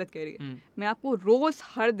ये गलत कह रही है. मैं आपको रोज़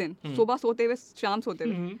हर दिन सुबह सोते हुए शाम सोते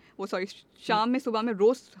हुए शाम में सुबह में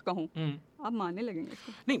रोज़ कहूँ, आप मानने लगेंगे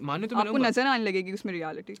इसको. नहीं मानने तो आपको नजर आने लगेगी उसमें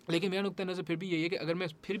रियलिटी. लेकिन मेरा नुक्ता नज़र फिर भी यही है कि अगर मैं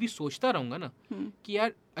फिर भी सोचता रहूँगा ना कि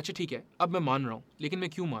यार अच्छा ठीक है, अब मैं मान रहा हूँ, लेकिन मैं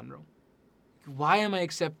क्यों मान रहा हूँ? Why am I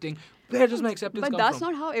accepting? Where does my acceptance come from? But that's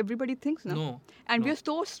not how everybody thinks, no? And we are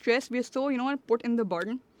so stressed, we are so put in the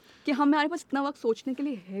burden. कि हमारे पास इतना वक्त सोचने के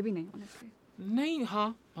लिए है भी नहीं honestly. नहीं,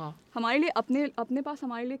 हाँ हमारे लिए अपने पास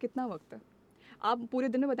हमारे लिए कितना वक्त है? आप पूरे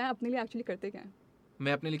दिन में बताएं अपने लिए एक्चुअली करते क्या हैं?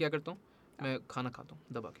 मैं अपने लिए क्या करता हूँ? मैं खाना खाता हूँ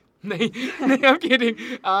दबा के। नहीं I'm kidding.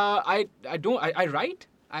 I write,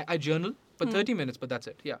 I journal for 30 minutes, but that's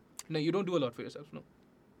it. Yeah. No, you don't do a lot for yourself, no.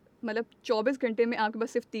 मतलब 24 घंटे में आपके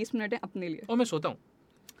पास सिर्फ 30 मिनट है अपने लिए. और मैं सोता हूँ.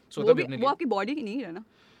 सोता वो भी भी अपने वो लिए. आपकी बॉडी की नहीं है ना.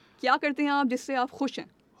 क्या करते हैं आप जिससे आप खुश हैं,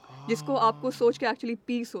 जिसको आपको सोच के एक्चुअली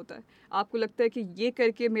पीस होता है, आपको लगता है कि ये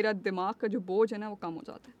करके मेरा दिमाग का जो बोझ है ना वो कम हो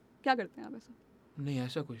जाता है. क्या करते हैं आप ऐसा? नहीं,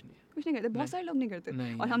 ऐसा कुछ नहीं है. कुछ नहीं करते. बहुत नहीं. सारे लोग नहीं करते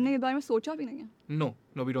नहीं, और नहीं, हमने इस बारे में सोचा भी नहीं है. No,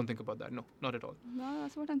 we don't think about that. No, not at all.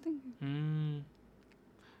 That's what I'm thinking.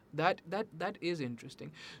 That is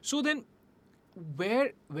interesting. So then,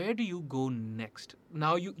 where do you go next?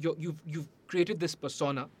 Now you've created this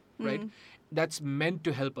persona, right? That's meant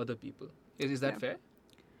to help other people. Is that Yeah. fair?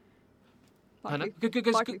 Partly.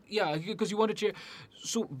 Because you want to share.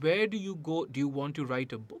 So where do you go? Do you want to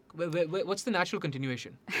write a book? What's the natural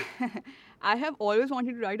continuation? I have always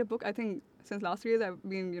wanted to write a book. I think since last 3 years I've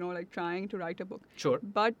been, like trying to write a book. Sure.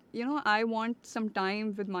 But, I want some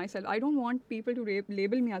time with myself. I don't want people to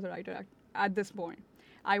label me as a writer at this point.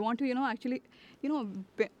 I want to, actually,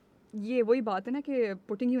 ये वही बात है ना कि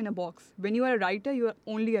putting you in a box. When you are a writer, you are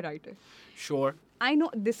only a writer. Sure. I know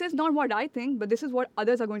this is not what I think, but this is what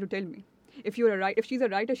others are going to tell me. If she's a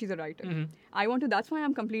writer, she's a writer. Mm-hmm. That's why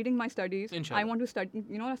I'm completing my studies. Inshallah. I want to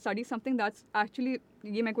study something that's actually,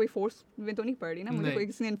 ये मैं कोई force में तो नहीं पढ़ रही ना, मुझे कोई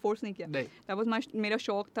किसी ने enforce नहीं किया. That was मेरा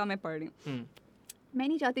शौक था, मैं पढ़ रही हूँ. मैं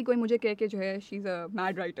नहीं चाहती कोई मुझे कह के जो है she's a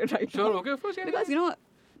mad writer right now. Sure, okay, of course, yeah. Because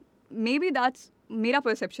maybe that's मेरा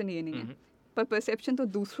perception ये नहीं है, पर perception तो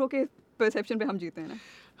दूसरों के perception पे हम जीते हैं ना.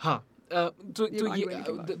 हाँ. So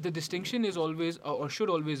the distinction is always or should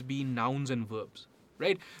always be nouns and verbs.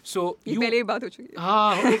 Right, so ये पहले ही बात हो चुकी है.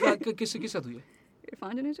 हाँ, किसके साथ हुई है?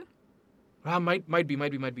 इरफान जनेजा. हाँ, might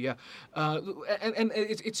be, yeah. And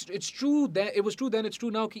it's true that it was true then, it's true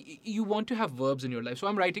now. You want to have verbs in your life. So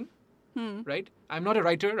I'm writing, right? I'm not a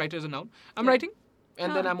writer. Writer is a noun. I'm writing,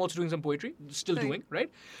 and then I'm also doing some poetry. Still doing, right?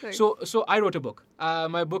 So I wrote a book.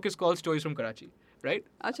 My book is called Stories from Karachi. Right?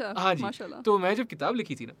 अच्छा, हाँ जी. माशाल्लाह. तो मैं जब किताब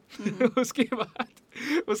लिखी थी ना,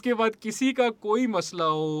 उसके बाद किसी का कोई मसला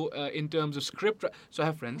हो in terms of script, so I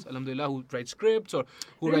have friends, alhamdulillah, who write scripts or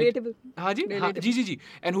who Relatable. write, हाँ जी,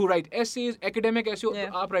 and who write essays, academic ऐसे हो.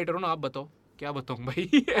 आप writer हो ना, आप बताओ क्या बताऊँ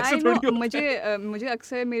भाई? ऐसे थोड़ी होता है. मुझे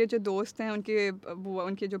अक्सर मेरे जो दोस्त हैं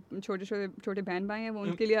उनके जो छोटे बहन भाई हैं वो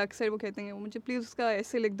उनके लिए अक्सर वो कहते हैं मुझे प्लीज उसका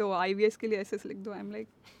ऐसे लिख दो, IVS के लिए ऐसे लिख दो. I'm like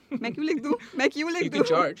मैं क्यों लिख दूँ? You can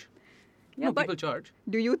charge. Yeah, no, people charge.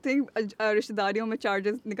 Do you think रिश्तेदारियों में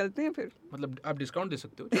चार्जेस निकलते हैं फिर? मतलब आप डिस्काउंट दे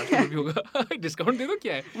सकते हो, चार्ज भी होगा. डिस्काउंट दे दो,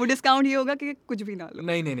 क्या है? वो डिस्काउंट ये होगा कि कुछ भी ना लो.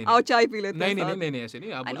 नहीं. आओ चाय पी लेते हैं. नहीं ऐसे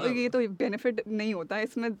नहीं. आप ये तो बेनिफिट नहीं होता है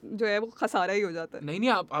इसमें, जो है वो खसारा ही हो जाता है. नहीं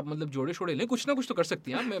आप मतलब जोड़े छोड़े लें, कुछ ना कुछ तो कर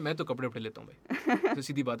सकती हैं. मैं तो कपड़े लेता हूँ भाई. तो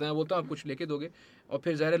सीधी बात है, वो तो आप कुछ लेके दोगे और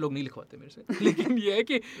फिर ज़ाहिर है लोग नहीं लिखवाते मेरे से. लेकिन ये है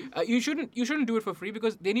कि you shouldn't do it for free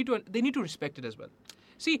because they need to respect it as well.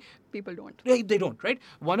 See, people don't. They don't, right?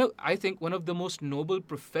 I think one of the most noble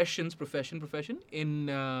profession in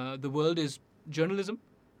the world is journalism,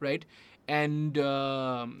 right? And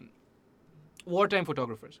wartime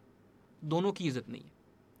photographers. दोनों की इज्जत नहीं है,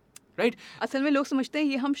 right? असल में लोग समझते हैं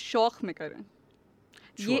ये हम शौक में कर रहे हैं.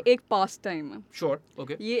 ये एक पास टाइम है. Sure,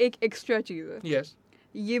 okay. ये एक एक्स्ट्रा चीज़ है. Yes.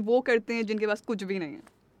 ये वो करते हैं जिनके पास कुछ भी नहीं है.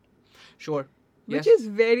 Sure. Which is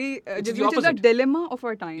very, which is a dilemma of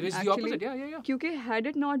our time. It is actually. the opposite, yeah. क्योंकि had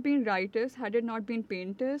it not been writers, had it not been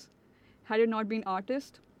painters, had it not been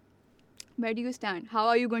artists, where do you stand? How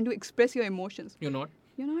are you going to express your emotions? You're not,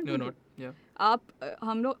 yeah.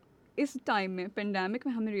 हम लोग इस time में pandemic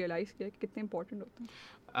में हमने realise किया कि कितने important होते हैं.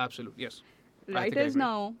 Absolutely, yes. राइटर्स ना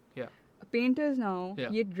हो, पेंटर्स ना हो,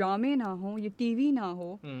 ये ड्रामे ना हो, ये टीवी ना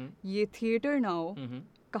हो, ये थिएटर ना हो,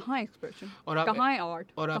 कहाँ एक्सप्रेशन, कहाँ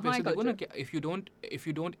आर्ट, और आप ऐसे देखो ना कि इफ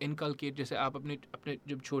यू डोंट इनकलकेट, जैसे आप अपने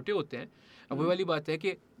जब छोटे होते हैं, अब वो वाली बात है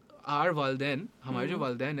कि हमारे जो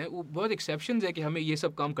वालिदैन है वो बहुत एक्सेप्शंस है कि हमें ये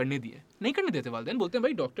सब काम करने दिए, नहीं करने देते वालिदैन. बोलते हैं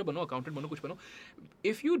भाई डॉक्टर बनो, अकाउंटेंट बनो, कुछ बनो.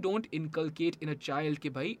 If you don't inculcate in a child कि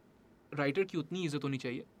भाई राइटर की उतनी इज्जत होनी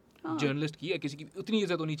चाहिए, जर्नलिस्ट की या किसी की उतनी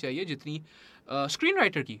इज्जत होनी चाहिए जितनी स्क्रीन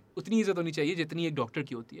राइटर की उतनी इज्जत होनी चाहिए जितनी एक डॉक्टर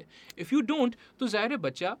की होती है. इफ़ यू डोंट, तो ज़ाहिर है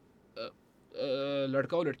बच्चा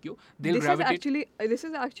लड़का और लड़कियों, they'll gravitate. This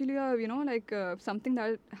is actually something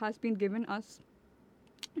that has been given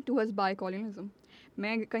to us by colonialism.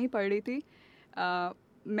 मैं कहीं पढ़ रही थी,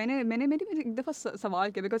 मैंने मेरी एक दफ़ा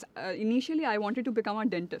सवाल किया because initially I wanted to become a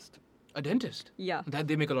dentist. A dentist? Yeah.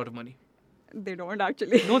 That they make a lot of money. They don't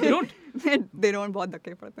actually. No, they don't. they don't, बहुत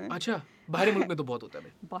धक्के पड़ते हैं. अच्छा, बाहरी मुल्क में तो बहुत होता है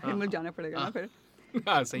भाई. बाहर मुल्क जाना पड़ेगा ना फिर.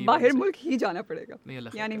 हाँ सही बाहर मुल्क ही जाना पड़ेगा, नहीं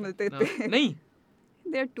अल्लाह यहाँ नहीं खैर मिलते करे। इतने। नहीं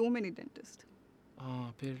देयर टू मेनी डेंटिस्ट,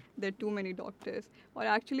 हाँ फिर देयर टू मेनी डॉक्टर्स, और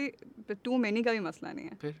एक्चुअली टू मेनी का भी मसला नहीं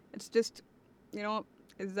है, फिर इट्स जस्ट यू नो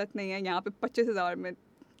इज्जत नहीं है यहाँ पे 25,000 में,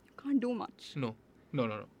 can't do much, no no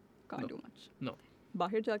no no can't No. Do much. No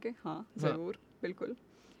बाहर जाके हाँ ज़रूर, बिल्कुल।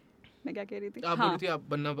 मैं क्या कह रही थी, आप हाँ बोल रही थी आप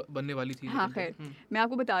बनने वाली थी हाँ लेकिन खैर, मैं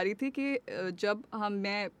आपको बता रही थी कि जब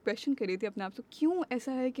मैं क्वेश्चन कर रही थी अपने आप से, क्यों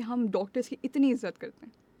ऐसा है कि हम डॉक्टर्स की इतनी इज्जत करते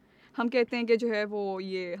हैं, हम कहते हैं कि जो है वो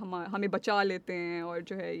ये हमें बचा लेते हैं और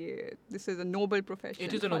जो है ये this is a noble profession,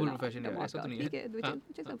 It is a noble profession, यार, ऐसा तो नहीं है। ठीक है, हाँ,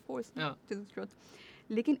 which is of course हाँ। which is truth।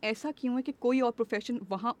 लेकिन ऐसा क्यों है कि कोई और प्रोफेशन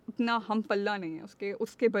वहाँ उतना हम पल्ला नहीं है,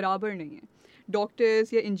 उसके बराबर नहीं है।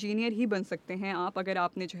 डॉक्टर्स या इंजीनियर ही बन सकते हैं आप, अगर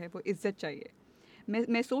आपने जो है वो इज्जत चाहिए।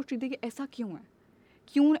 मैं सोच रही थी कि ऐसा क्यों है,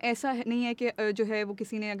 क्यों ऐसा नहीं है कि जो है वो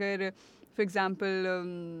किसी ने अगर फॉर एग्जांपल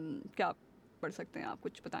क्या पढ़ सकते हैं आप,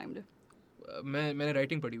 कुछ बताएं मुझे। मैंने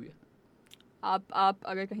राइटिंग पढ़ी हुई है। आप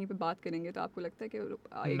अगर कहीं पे बात करेंगे तो आपको लगता है कि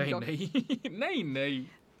नहीं नहीं नहीं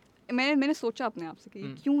नहीं मैंने सोचा अपने आप से कि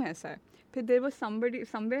ये क्यों ऐसा है। फिर there was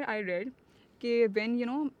somewhere I read कि when you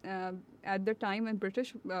know at the time when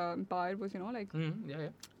British empire was you know like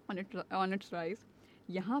yeah on its rise,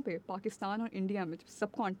 यहाँ पे पाकिस्तान और इंडिया में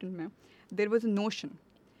सब कॉन्टिनेंट में there was a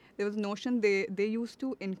notion they used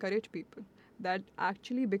to encourage people that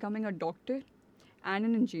actually becoming a doctor and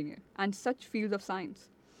an engineer and such fields of science,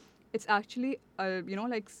 it's actually you know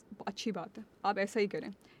like अच्छी बात है, आप ऐसा ही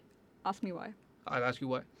करें। Ask me why. I'll ask you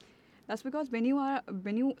why. That's because when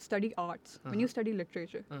you study arts, when you study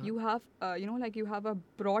literature, you have you have a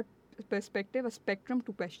broad perspective, a spectrum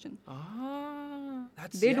to question.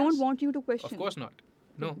 That's They yes. don't want you to question. Of course not.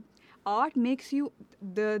 No. Art makes you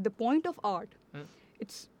the point of art.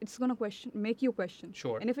 It's gonna make you question.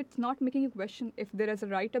 Sure. And if it's not making you question, if there is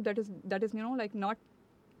a write-up that is you know like not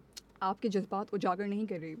आपके जज्बात उजागर नहीं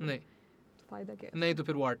कर रही, नहीं तो फायदा क्या है? नहीं तो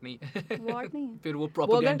फिर वो आर्ट नहीं है। वो आर्ट नहीं है। फिर वो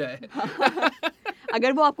प्रोपेगेंडा है।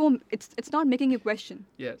 अगर वो आपको it's not making you question,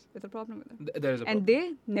 Yes. there's a problem with it. There is a And problem. they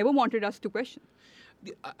never wanted us to question.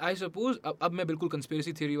 I suppose अब मैं बिल्कुल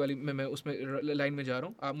कंस्पिरेसी थ्योरी वाली मैं उसमें लाइन में जा रहा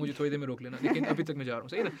हूँ, आप मुझे थोड़ी देर में रोक लेना, लेकिन अभी तक मैं जा रहा हूँ,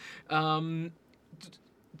 सही ना।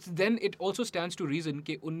 Then it also stands to reason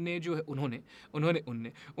कि उनने जो है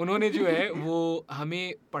उन्होंने जो है वो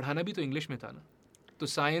हमें पढ़ाना भी तो इंग्लिश में था ना, तो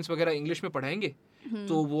साइंस वगैरह इंग्लिश में पढ़ाएंगे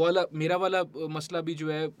तो वो वाला मेरा वाला मसला भी जो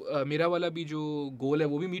है, मेरा वाला भी जो गोल है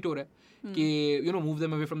वो भी मीट हो रहा है कि you know move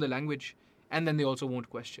them away from the language and then they also won't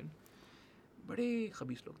question. बड़े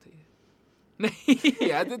खबीस लोग थे ये। नहीं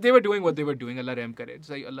यार, they were doing what they were doing, अल्लाह रहम करे,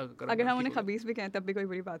 सही अल्लाह करे। अगर हम उन्हें खबीस भी कहें तब भी कोई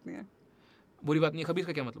बुरी बात नहीं है। बुरी बात नहीं है। खबीस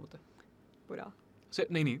का क्या मतलब होता है? बुरा।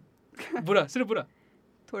 नहीं बुरा, सिर्फ बुरा,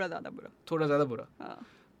 थोड़ा ज़्यादा बुरा। थोड़ा ज़्यादा बुरा।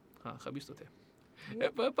 हाँ खबीस तो थे।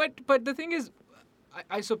 But the thing is,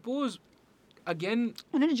 I suppose again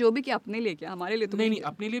उन्होंने जो भी किया अपने लिए किया, हमारे लिए तो नहीं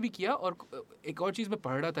अपने लिए भी किया। और एक और चीज़ मैं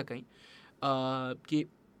पढ़ रहा था कहीं कि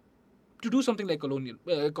to do something like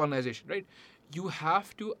colonization, right, you have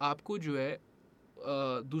to, आपको जो है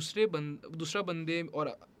दूसरा बंदे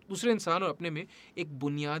और दूसरे इंसान और अपने में एक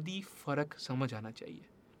बुनियादी फ़र्क समझ आना चाहिए,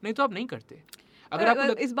 नहीं तो आप नहीं करते।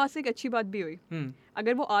 अगर इस बात से एक अच्छी बात भी हुई,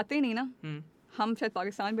 अगर वो आते ही नहीं ना, हम शायद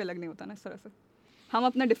पाकिस्तान भी अलग नहीं होता ना इस तरह से, हम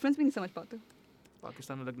अपना डिफरेंस भी नहीं समझ पाते।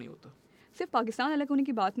 पाकिस्तान अलग नहीं होता, सिर्फ पाकिस्तान अलग होने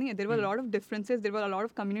की बात नहीं है, there were a lot of differences, there were a lot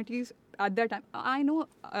of communities at that time. I know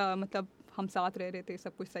मतलब हम साथ रह रहे थे,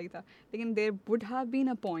 सब कुछ सही था, लेकिन there would have been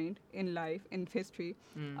a point in life, in history,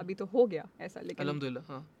 अभी तो हो गया ऐसा, लेकिन अल्हम्दुलिल्लाह।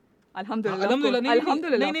 हाँ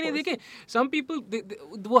अल्हम्दुलिल्लाह नहीं देखिए, सम पीपल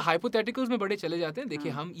वो हाइपोथेटिकल्स में बड़े चले जाते हैं।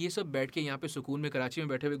 देखिए हम ये सब बैठ के यहाँ पे सुकून में कराची में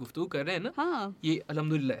बैठे हुए गुफ्तगू कर रहे हैं ना, ये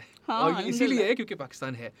अल्हम्दुलिल्लाह है। और इसीलिए है क्योंकि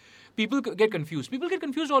पाकिस्तान है। People get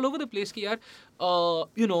confused all over the place कि यार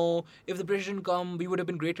you know, if the British didn't come, we would have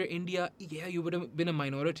been greater India. Yeah, you would have been a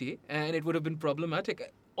minority and it would have been problematic.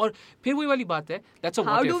 और फिर वही वाली बात है, that's a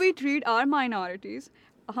what how if. do we treat our minorities?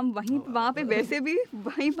 हम वहाँ पे वैसे भी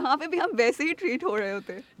वहाँ पे भी हम वैसे ही ट्रीट हो रहे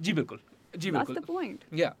होते। जी बिल्कुल। That's the point.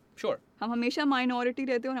 Yeah, sure. हम हमेशा माइनॉरिटी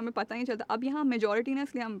रहते हैं और हमें पता नहीं चलता। अब यहाँ मेजॉरिटी ना,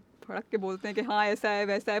 इसलिए हम फड़क के बोलते हैं कि हाँ ऐसा है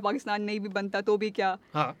वैसा है, पाकिस्तान नहीं भी बनता तो भी क्या।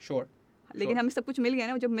 हाँ sure. लेकिन हमें सब कुछ मिल गया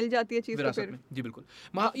ना, जब मिल जाती है चीज़ तो फिर। जी बिल्कुल।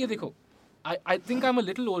 ये देखो, I think I'm a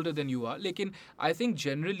little older than you are, लेकिन I think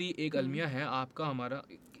generally एक अलमिया है आपका हमारा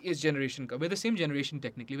इस जनरेशन का, we're the same generation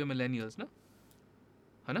technically, we're millennials ना,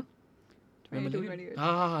 है ना?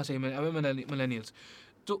 हाँ सही में, we're millennials.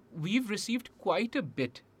 तो we've received quite a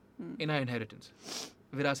bit in our inheritance.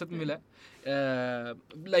 विरासत में मिला है।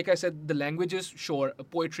 Like I said, the languages sure,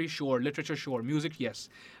 poetry sure, literature sure, music yes,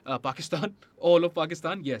 Pakistan, all of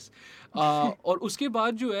Pakistan yes. और उसके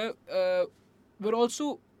बाद जो है we're also,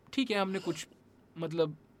 ठीक है हमने कुछ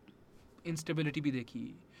मतलब इंस्टेबिलिटी भी देखी,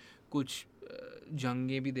 कुछ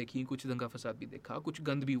जंगें भी देखी, कुछ दंगा फसाद भी देखा, कुछ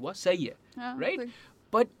गंद भी हुआ, सही है, हाँ, right? सही।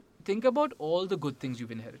 But think about all the good things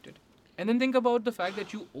you've inherited. And then think about the fact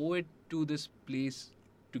that you owe it to this place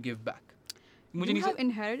to give back. मुझे You नहीं have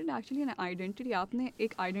inherited actually an identity. आपने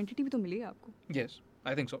एक identity भी तो मिली है आपको. Yes,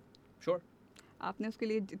 I think so. Sure. आपने उसके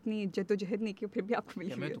लिए जितनी जद्दोजहद नहीं की फिर भी आपको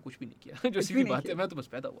मिली मैं है. तो कुछ भी नहीं किया जो भी सीधी नहीं बात है, किया. मैं तो बस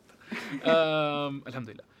पैदा हुआ था.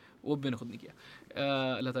 अल्हम्दुलिल्लाह, वो भी मैंने खुद नहीं किया.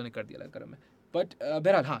 अल्लाह ताला ने कर दिया, अल्लाह करम है. But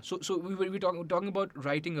बहरहाल हाँ, so we were talking about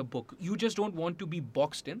writing a book. You just don't want to be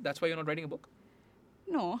boxed in. That's why you're not writing a book.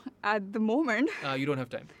 No, at the moment. You don't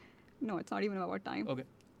have time. No, it's not even about time. Okay.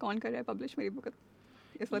 कौन कर रहा है publish मेरी book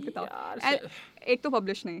इस वक्त किताब? यार, And एक तो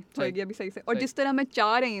पब्लिश नहीं होगी अभी सही से, और सही. जिस तरह मैं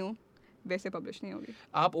चाह रही हूँ वैसे पब्लिश नहीं होगी.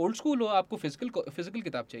 आप ओल्ड स्कूल हो, आपको फिजिकल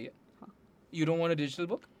किताब चाहिए. हाँ. You don't want a digital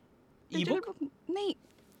book? Digital E-book? book? नहीं,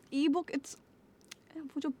 ई बुक इट्स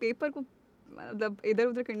वो जो पेपर को मतलब इधर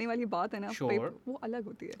उधर करने वाली बात है ना, Sure. paper, वो अलग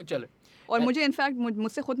होती है. चले. और मुझे इनफैक्ट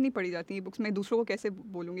मुझसे खुद नहीं पढ़ी जाती ई बुक्स. मैं दूसरों को कैसे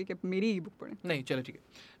बोलूँगी कि मेरी ई बुक पढ़ें. नहीं, चलो ठीक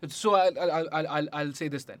है. So I'll say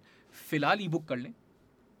this then. फिलहाल ई-बुक कर लें,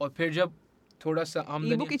 और फिर जब थोड़ा सा ई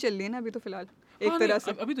आमदनी, बुक ही चल रही है ना अभी तो फिलहाल हाँ, एक तरह नहीं,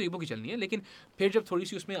 से. अभी तो ई-बुक ही चलनी है, लेकिन फिर जब थोड़ी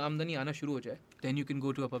सी उसमें आमदनी आना शुरू हो जाए, then you can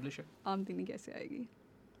go to a publisher. आमदनी कैसे आएगी?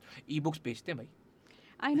 ई-बुक्स बेचते हैं भाई.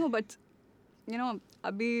 I know, but you know,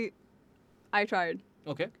 अभी I tried.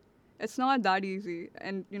 Okay. It's not that easy,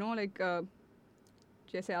 and you know, like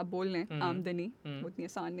जैसे आप बोल रहे हैं आमदनी हम्म. उतनी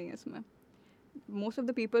आसान नहीं है इसमें. Most of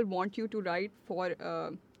the people want you to write for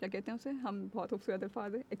क्या कहते हैं उसे, हम बहुत खूबसूरत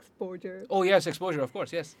अल्फाज है, exposure. Oh yes, exposure, of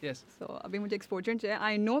course. Yes, yes. So अभी मुझे exposure चाहिए.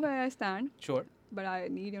 I know where I stand, Sure. but I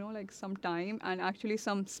need, you know, like some time and actually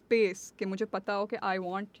some space कि मुझे पता हो कि I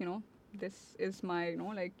want, you know, this is my, you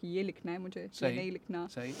know, like ये लिखना है मुझे, ये सही. नहीं लिखना.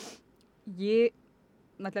 सही. ये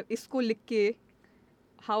मतलब इसको लिख के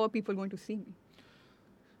how are people going to see me?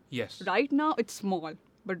 Yes. Right now it's small,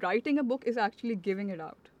 but writing a book is actually giving it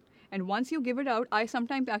out. And once you give it out, I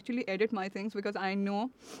sometimes actually edit my things because I know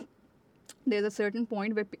there's a certain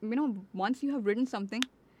point where, you know, once you have written something,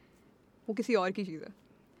 वो किसी और की चीज़ है.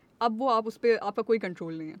 अब वो आप उस पर आपका कोई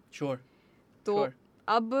कंट्रोल नहीं है. Sure. तो Sure.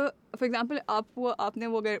 अब फॉर एग्जांपल आपने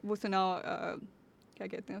वो अगर वो सुना क्या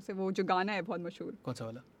कहते हैं उसे, वो जो गाना है बहुत मशहूर कौन सा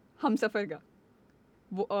वाला? हम सफ़र का,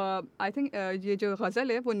 वो आई थिंक ये जो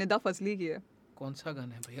गज़ल है वो निदा फजली की है. कौन सा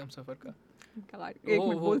गाना है भाई हम सफर का? एक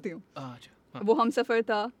मिनट बोलती हूँ. अच्छा. हाँ. वो हम सफ़र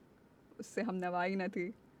था, उससे हम नवाई न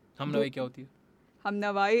थी. हम नवाई क्या होती है? हम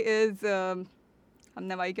नवाई इज़ हम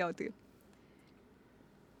नवाई क्या होती है?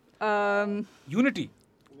 यूनिटी.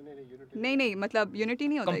 नहीं मतलब यूनिटी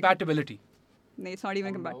नहीं होता है. कंपैटिबिलिटी. नहीं, इट्स नॉट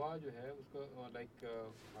इवन कंपैट. नवा जो है उसको लाइक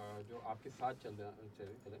जो आपके साथ चले ना,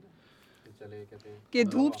 चले कहते हैं कि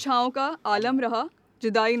धूप छाँव का आलम रहा,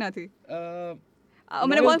 जुदाई ना थी.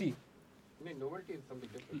 मैंने बहुत नहीं, novelty is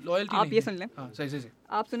something different. Loyalty. आप ये सुन लें. हाँ, सही सही.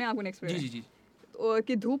 आप सुने, आपको नेक्स्ट जी जी जी.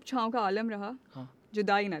 कि धूप छाँव का आलम रहा, हाँ.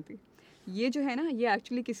 जुदाई ना थी. ये जो है ना, ये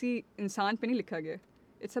एक्चुअली किसी इंसान पे नहीं लिखा गया.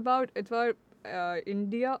 इट्स अबाउट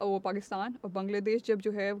इंडिया और पाकिस्तान और बांग्लादेश जब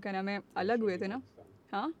जो है वो क्या नाम है अलग हुए थे ना.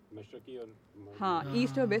 हाँ मशरकी और हाँ,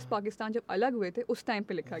 ईस्ट और वेस्ट पाकिस्तान जब अलग हुए थे उस टाइम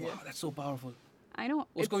पे लिखा गया. Wow, that's so powerful. I know.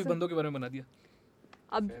 उसको भी बंदों के बारे में बना दिया.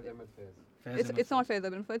 अब फैज़ अहमद फैज़. फैज़ it's not Faiz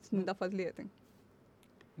Ahmad, it's Nida Fazli I think.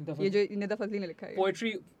 ये जो निदा फजली ने लिखा है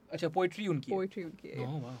पोएट्री. अच्छा, पोएट्री उनकी है. पोइट्री उनकी है.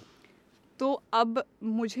 Oh, wow. तो अब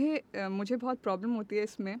मुझे बहुत प्रॉब्लम होती है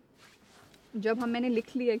इसमें. जब मैंने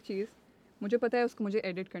लिख ली एक चीज़, मुझे पता है उसको मुझे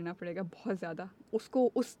एडिट करना पड़ेगा बहुत ज़्यादा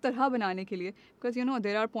उसको उस तरह बनाने के लिए, because you know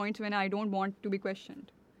there are points when I don't want to be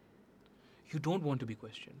questioned. You don't want to be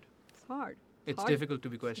questioned. It's hard. It's Hard. difficult to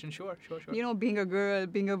be questioned. Sure. You know, being a girl,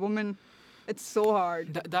 being a woman, it's so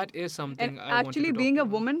hard. That is something And I wanted actually to talk being a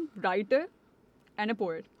about. woman writer and a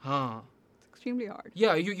poet, हाँ. it's extremely hard.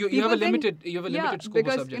 Yeah, you have a People think- limited scope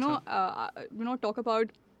because, of subjects. you know, talk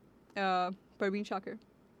about Parveen Shakir.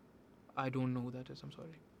 I don't know who that is. I'm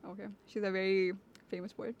sorry. Okay, she's a very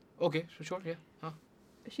famous poet. Okay, so sure. Yeah. Huh.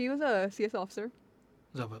 She was a CS officer.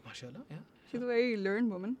 Zabard, mashallah. Yeah. She's a very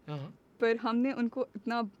learned woman. Uh-huh. पर हमने उनको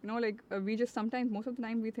इतना you know like we just sometimes most of the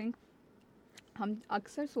time we think, हम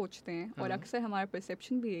अक्सर सोचते हैं और हाँ. अक्सर हमारा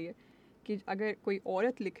परसेप्शन भी यही है कि अगर कोई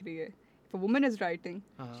औरत लिख रही है, if a woman is writing,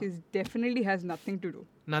 हाँ. she definitely has nothing to do.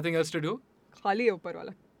 Nothing else to do. खाली है ऊपर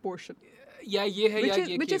वाला portion. या ये है या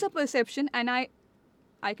ये Which is a perception and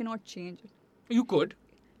I cannot change it. You could.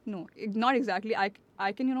 No, not exactly.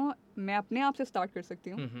 I can, you know, मैं अपने आप से start कर सकती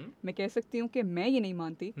हूँ. Mhm. मैं कह सकती हूँ कि मैं ये नहीं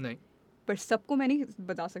मानती, नहीं. पर सबको मैं नहीं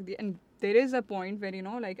बता सकती. And there is a point where, you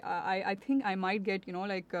know, like I think I might get, you know,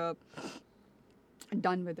 like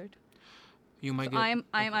done with it. You might So get.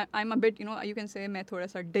 I'm a bit, you know, you can say मैं थोड़ा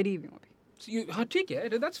सा डरी हुई हूँ अभी. So हाँ ठीक है,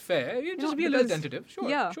 that's fair. You You just know, be a little because- tentative. Sure,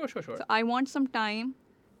 yeah. sure. So I want some time.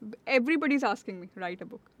 Everybody's asking me, write a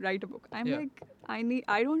book. I'm Yeah. like,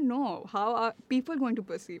 I don't know how are people going to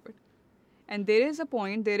perceive it. And there is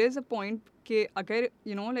a point कि अगर,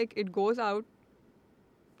 you know, like it goes out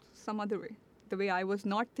some other way, the way I was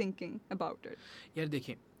not thinking about it. यार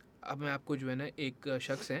देखिए, अब मैं आपको जो है ना, एक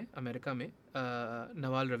शख्स है अमेरिका में,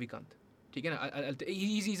 नवाल रविकांत, ठीक है ना,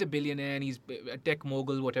 he's a billionaire and he's a tech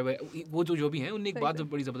mogul whatever, वो जो भी हैं, उनने एक सही बात है।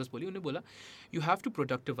 बड़ी ज़बरदस्त बोली, उन्होंने बोला you have to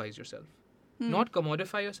productivize yourself, not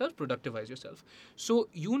commodify yourself, productivize yourself. So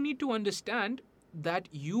you need to understand that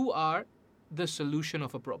you are the solution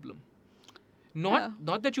of a problem,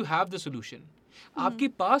 not that you have the solution. आपके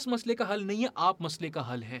पास मसले का हल नहीं है, आप मसले का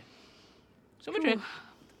हल हैं. समझ रहे हैं?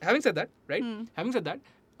 Having said that, right? Having said that,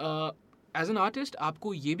 as an artist,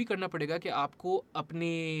 आपको ये भी करना पड़ेगा कि आपको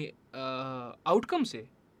अपने outcome से,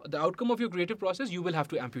 the outcome of your creative process, you will have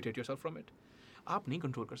to amputate yourself from it. आप नहीं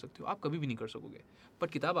कंट्रोल कर सकते हो, आप कभी भी नहीं कर सकोगे, पर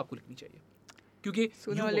किताब आपको लिखनी चाहिए, क्योंकि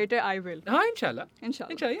Sooner or later I will. हाँ, inshallah,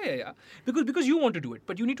 Inshallah. yeah. Because you want to do it,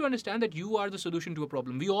 but you need to understand that you are the solution to a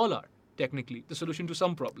problem. We all are technically the solution to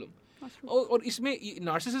some problem. That's true. और इसमें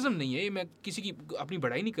narcissism नहीं है, मैं किसी की अपनी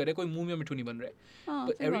बड़ाई नहीं कर रहा, कोई मुंह में मिठू नहीं बन रहा है. हाँ,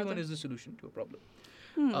 But सही बात everyone है। is the solution to a problem.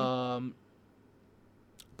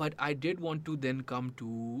 But I did want to then come to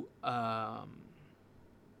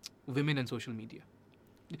women and social media,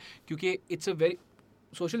 क्योंकि it's a very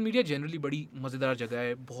social media generally बड़ी मज़ेदार जगह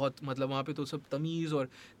है, बहुत मतलब वहाँ पे तो सब तमीज़ और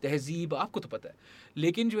तहजीब आपको तो पता है,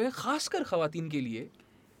 लेकिन जो है ख़ासकर ख़वातीन के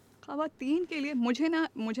लिए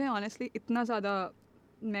मुझे ऑनेस्टली इतना ज़्यादा,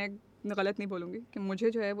 मैं गलत नहीं बोलूँगी कि मुझे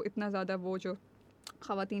जो है वो इतना ज़्यादा वो जो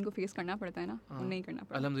ख़वातीन को फेस करना पड़ता है ना, वो नहीं करना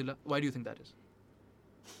पड़ता. अल्हम्दुलिल्लाह. Why do you think that is?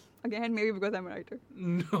 Again, maybe because I'm a writer.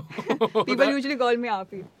 No. People usually call me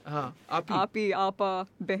Api. हाँ, आपी. Api, Apa,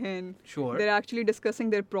 Behan. Sure. They're actually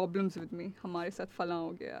discussing their problems with me. हमारे साथ फलां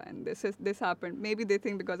हो गया and this happened. Maybe they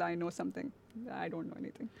think because I know something. I don't know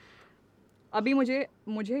anything. अभी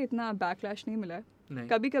मुझे इतना backlash नहीं मिला है. नहीं.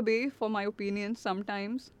 कभी-कभी for my opinion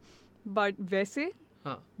sometimes, but वैसे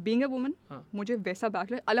हाँ. being a woman, हाँ. मुझे वैसा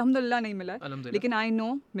backlash अल्हम्दुलिल्लाह नहीं मिला है. अल्हम्दुलिल्लाह. लेकिन I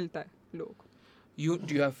know मिलता है लोग.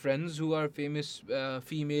 Do you have friends who are famous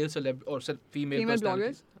female celeb or female Female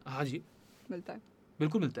personalities? हाँ जी, मिलता है.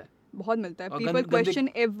 बिल्कुल मिलता है. बहुत मिलता है. और People गंदे- question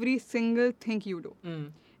every single thing you do.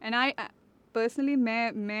 Hmm. And I personally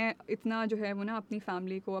मैं इतना जो है वो ना अपनी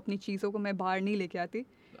फैमिली को, अपनी चीज़ों को मैं बाहर नहीं लेके आती.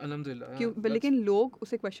 अल्हम्दुलिल्लाह. क्यों? लेकिन लोग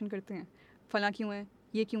उसे क्वेश्चन करते हैं, फला क्यों है,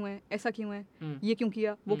 ये क्यों है, ऐसा क्यों है, ये क्यों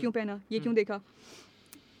किया, वो क्यों पहना, ये क्यों देखा.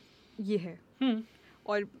 ये है.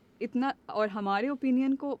 और हमारे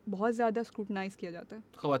ओपिनियन को बहुत ज़्यादा स्क्रूटनाइज किया जाता है,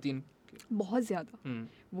 ख़वातीन. बहुत ज़्यादा.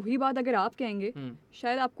 वही बात अगर आप कहेंगे,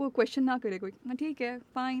 शायद आपको क्वेश्चन ना करे कोई, हाँ ठीक है,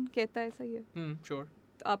 फाइन, कहता है, सही है, Sure.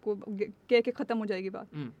 तो आपको कह के ख़त्म हो जाएगी बात.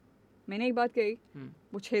 मैंने एक बात कही,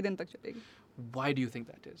 वो 6 दिन तक चलेगी. Why do you think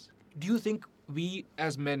that is? Do you think we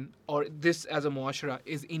as men or this as a muashara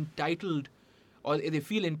is entitled or they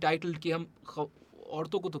feel entitled कि हम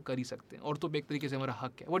औरतों को तो कर ही सकते हैं, औरतों पे एक तरीके से हमारा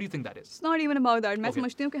हक है? What do you think that is? It's not even about that. मैं Okay.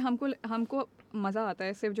 समझती हूँ कि हमको मज़ा आता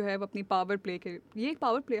है सिर्फ जो है वो अपनी पावर प्ले के. ये एक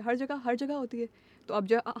पावर प्ले हर जगह होती है. तो अब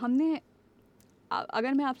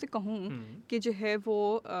अगर मैं आपसे कहूँ कि जो है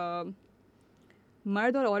वो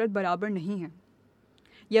मर्द और औरत बराबर नहीं हैं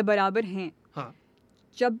या बराबर हैं, हाँ.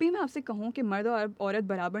 जब भी मैं आपसे कहूँ कि मर्द और औरत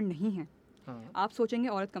बराबर नहीं हैं, हाँ. आप सोचेंगे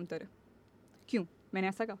औरत कमतर है. क्यों? मैंने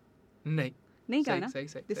ऐसा कहा नहीं कहा ना.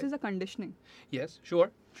 सही this is a conditioning. Yes, sure.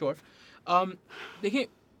 देखिए,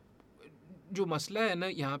 जो मसला है ना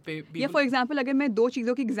यहाँ पे या फॉर एग्जांपल अगर मैं 2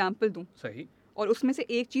 चीज़ों की एग्जांपल दूँ सही. और उसमें से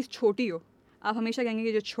एक चीज़ छोटी हो, आप हमेशा कहेंगे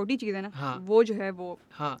कि जो छोटी चीज़ है ना, हाँ. वो जो है वो,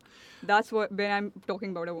 हाँ. that's where I'm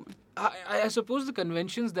talking about a woman. I suppose the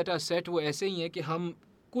conventions that are set वो ऐसे ही हैं कि हम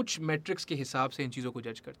कुछ metrics के हिसाब से इन चीज़ों को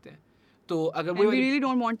जज करते हैं. तो अगर And वो we really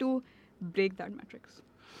don't want to break that matrix.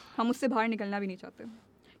 हम उससे बाहर निकलना भी नहीं चाहते,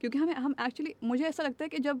 क्योंकि हम एक्चुअली, मुझे ऐसा लगता है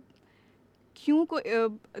कि जब क्यों को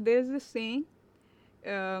there is this saying,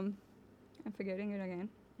 I'm forgetting it again.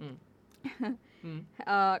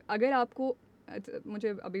 अगर आपको, मुझे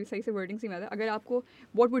अभी सही से वर्डिंग से याद है, अगर आपको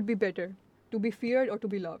what would be better, to be feared or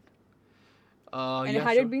to be loved? And yeah,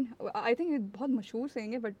 had sure. it been, I think ये बहुत मशहूर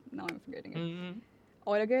saying है, but now I'm forgetting it.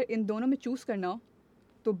 और अगर इन दोनों में चूज़ करना हो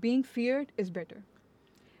तो being feared is better.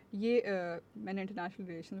 ये मैंने इंटरनेशनल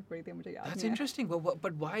रिलेशन में पढ़ी थी, मुझे याद That's नहीं है. interesting.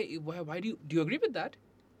 But why do you agree with that?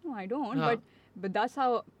 No, I don't. हाँ. But that's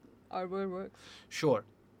how our world works.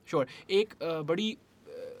 Sure. एक बड़ी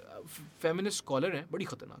feminist scholar हैं, बड़ी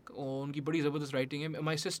ख़तरनाक, और उनकी बड़ी ज़बरदस्त राइटिंग है.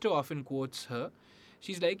 My sister often quotes her.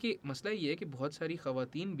 She's like कि मसला ये है कि बहुत सारी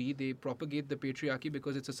ख़वातीन भी they propagate the patriarchy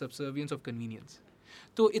because it's a subservience of convenience.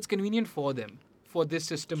 तो it's convenient for them, for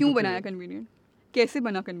this system क्यों to बनाया create. कन्वीनियंट? कैसे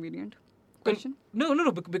बना convenient? Question.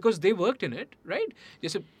 No, because they worked in it, right?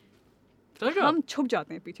 जैसे समझ रहे हो आप? हम छुप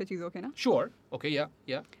जाते हैं पीछे चीज़ों के ना, Sure, okay, yeah.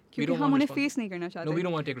 We क्योंकि don't हम want उन्हें responsibility. फेस नहीं करना चाहते. No, we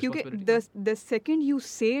don't want to take क्योंकि responsibility. the second you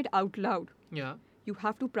say it out loud, Yeah. you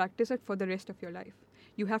have to practice it for the rest of your life.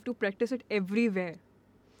 You have to practice it everywhere.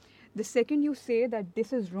 The second you say that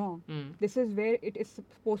this is wrong, this is where it is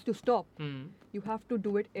supposed to stop, you have to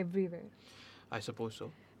do it everywhere. I suppose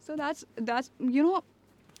so. So that's you know,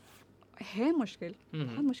 है मुश्किल,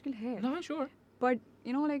 बहुत मुश्किल है. No, sure. But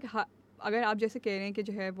you know, like अगर आप जैसे कह रहे हैं कि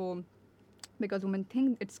जो है वो, because women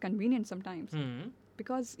think it's convenient sometimes,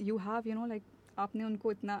 because you have, you know, like आपने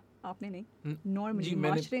उनको इतना, आपने नहीं, normally जी,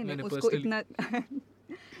 माशरे ने मैंने उसको personally- इतना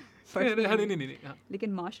नहीं, हाँ.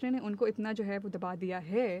 लेकिन माशरे ने उनको इतना जो है वो दबा दिया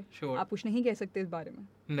है. Sure. आप कुछ नहीं कह सकते इस बारे में.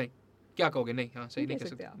 नहीं, क्या कहोगे? नहीं, हाँ, सही नहीं नहीं कह कह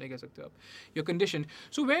सकते सकते, आप. नहीं कह सकते आप. You're conditioned.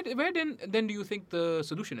 So where then do you think the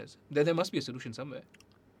solution is? There must be a solution somewhere.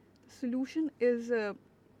 Solution is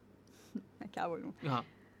मैं क्या बोलूँ, हाँ.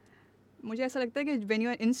 मुझे ऐसा लगता है कि when you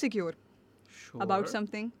are insecure Sure. about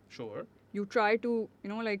something, Sure. you try to, you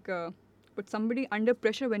know, like put somebody under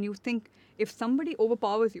pressure when you think if somebody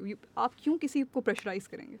overpowers you, आप क्यों किसी को प्रेशराइज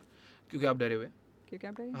करेंगे? क्योंकि आप डरे हुए हैं. क्योंकि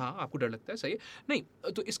आप डरे. हाँ, आपको डर लगता है, सही है.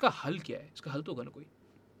 नहीं, तो इसका हल क्या है? इसका हल तो होगा ना कोई.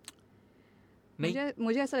 नहीं.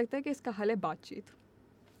 मुझे ऐसा लगता है कि इसका हल है बातचीत.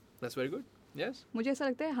 That's very good. Yes. मुझे ऐसा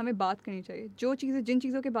लगता है हमें बात करनी चाहिए. जिन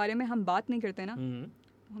चीज़ों के बारे में हम बात नहीं करते ना,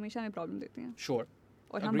 Mm-hmm. हमेशा हमें प्रॉब्लम देती हैं. Sure.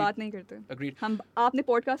 और हम Agreed. बात नहीं करते. Agreed. हम आपने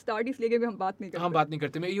पॉडकास्ट स्टार्ट इसलिए कि हम बात नहीं करते. हम बात नहीं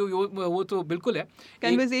करते. मैं वो तो बिल्कुल है.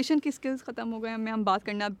 कन्वर्सेशन की स्किल्स खत्म हो गए हैं. हम बात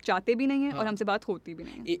करना चाहते भी नहीं है और हमसे बात होती भी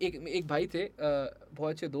नहीं है. एक भाई थे, बहुत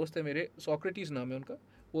अच्छे दोस्त है मेरे, सोक्रेटिस नाम है उनका.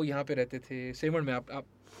 वो यहाँ पे रहते थे सेमर में. आप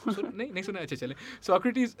नहीं सुना? अच्छा, चले.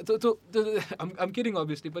 सोक्रेटिस तो I'm kidding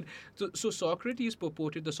obviously, but so Socrates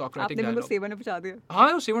purported the Socratic आपने उनको dialogue. सेवन में पहुंचा दिया.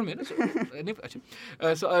 हाँ, वो सेवन में ना. नहीं,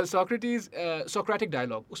 अच्छा. Socrates Socratic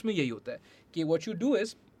dialogue, उसमें यही होता है कि what you do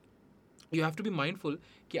is you have to be mindful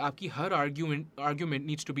कि आपकी हर argument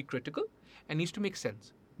needs to be critical and needs to make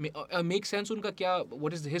sense. Make sense उनका क्या,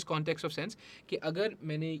 what is his context of sense, कि अगर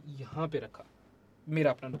मैंने यहाँ पे रखा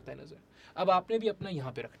मेरा अपना नुक्ता नज़र, अब आपने भी अपना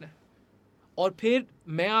यहाँ पे रखना है, और फिर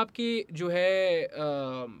मैं आपके जो है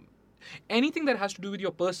anything that has to do with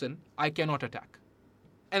your person I cannot attack,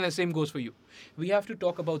 and the same goes for you. We have to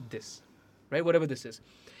talk about this, right, whatever this is,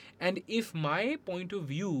 and if my point of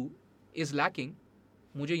view is lacking,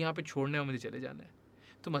 मुझे यहाँ पे छोड़ना है और मुझे चले जाना है.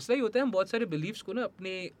 तो मसला ये होता है हम बहुत सारे बिलीव्स को ना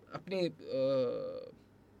अपने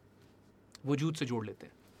वजूद से जोड़ लेते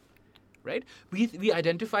हैं, right? We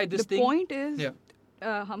identify this The thing. point is, Yeah.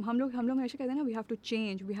 हम लोग हमेशा कहते हैं ना, we have to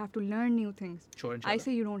change, we have to learn new things. Sure, I inshallah.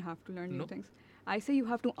 say you don't have to learn new No. things. I say you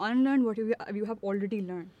have to unlearn what you have already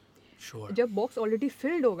learned. Sure. जब box already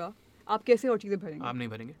filled होगा, आप कैसे और चीज़ें भरेंगे? आप नहीं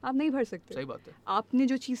भरेंगे. आप नहीं भर सकते. सही बात है. आपने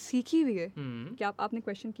जो चीज़ सीखी हुई है, हम्म. क्या आपने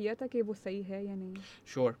क्वेश्चन किया था कि वो सही है या नहीं?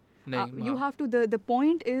 Sure. नहीं. You have to, the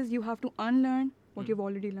point is you have to unlearn what you've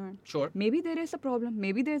already learned. Sure. Maybe there is a problem,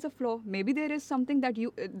 maybe there is a flaw, maybe there is something that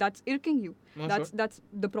that's irking you. No, That's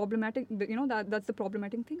the problematic, that's the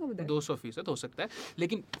problematic thing over there. 200% हो सकता है,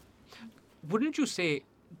 लेकिन wouldn't you say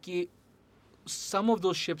कि some of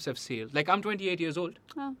those ships have sailed? Like I'm 28 years old,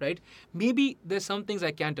 हाँ. right? Maybe there's some things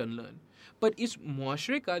I can't unlearn, but इस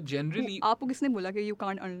मुआशरे का generally आपको किसने बोला कि you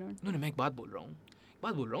can't unlearn? no, मैं एक बात बोल रहा हूँ.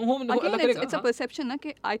 अल्लाह Again, करेगा. it's a perception ना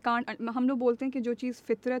कि I can't. हम लोग बोलते हैं कि जो चीज़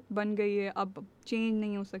फितरत बन गई है अब चेंज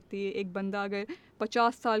नहीं हो सकती है. एक बंदा अगर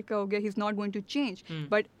 50 साल का हो गया, he's not going to change.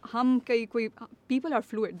 But हम कोई people are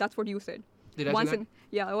fluid. That's what you said. Did I say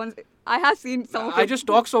that? Once I have seen some of I it. just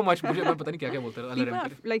talk so much. मुझे मैं पता नहीं क्या बोलता है. People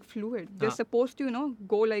are like fluid. They're supposed to,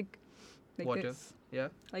 go like Water. this, Yeah.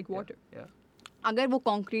 like water. Yeah. अगर वो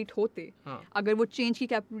concrete होते, हाँ. अगर वो change की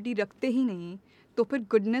capability रखते ही नहीं, तो फिर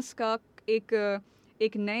goodness का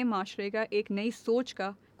एक नए माशरे का, एक नई सोच का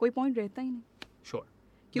कोई पॉइंट रहता ही नहीं. Sure.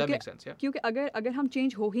 That makes sense. Yeah. क्योंकि अगर हम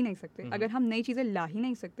चेंज हो ही नहीं सकते, अगर हम नई चीज़ें ला ही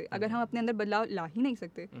नहीं सकते, अगर हम अपने अंदर बदलाव ला ही नहीं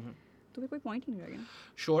सकते, तो फिर कोई पॉइंट ही नहीं रहेगा.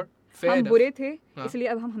 Sure. Fair हम enough. बुरे थे, हाँ. इसलिए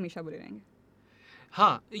अब हम हमेशा बुरे रहेंगे.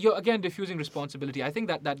 हाँ, you're again diffusing responsibility. I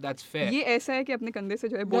think that's fair. ये ऐसा है कि अपने कंधे से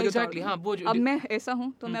जो है Yeah, बोझ exactly. उतार हाँ, दो. बोझ. अब मैं ऐसा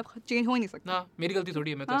हूँ तो मैं अब चेंज हो ही नहीं सकता. ना, मेरी गलती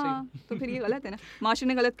थोड़ी है, मैं तो हाँ, सही. तो फिर ये गलत है ना. माशरे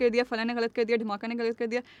ने गलत कर दिया, फलां ने गलत कर दिया, धमाका ने गलत कर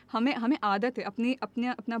दिया. हमें आदत है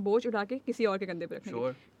अपना बोझ उठा के किसी और के कंधे पे रखने की.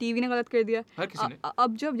 Sure. टीवी ने गलत कर दिया. हर किसी ने.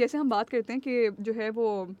 अब जब जैसे हम बात करते हैं कि जो है वो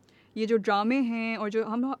ये जो ड्रामे हैं और जो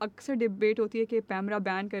हम लोग अक्सर डिबेट होती है कि पैमरा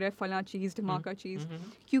बैन कर रहा है फलां चीज़, धमाका चीज़,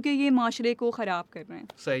 क्योंकि ये माशरे को ख़राब कर रहे हैं.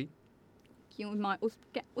 सही. क्यों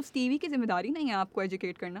उस टीवी की जिम्मेदारी नहीं है आपको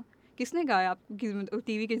एजुकेट करना. किसने कहा है आपको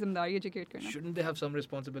टीवी की जिम्मेदारी एजुकेट करना? Shouldn't they have some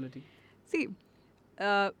responsibility? सी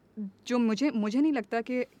जो मुझे नहीं लगता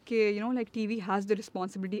कि you know like TV has the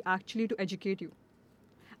responsibility actually to educate you.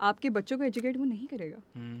 आपके बच्चों को एजुकेट वो नहीं करेगा.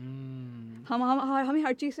 हमें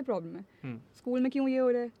हर चीज़ से प्रॉब्लम है. स्कूल में क्यों ये हो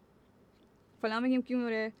रहा है, फलां में क्यों हो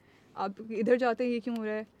रहा है, आप इधर जाते हैं ये क्यों हो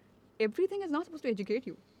रहा है. Everything is not supposed to educate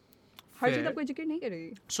you. हर चीज़ आपको एजुकेट नहीं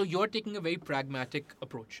करेगी. So you're taking a very pragmatic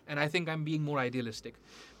approach, and I think I'm being more idealistic.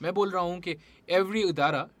 मैं बोल रहा हूँ कि every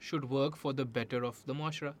इदारा should work for the better of the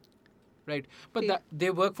मुआशरा, right? But Okay. that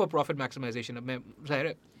they work for profit maximization. अब मैं ज़ाहिर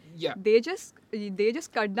है, yeah, They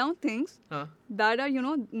just cut down things हाँ, that are you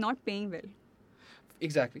know not paying well.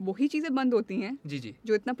 exactly. वही चीज़ें बंद होती हैं जी जी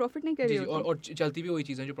जो इतना प्रॉफिट नहीं कर जी रही जी, होती. और चलती भी वही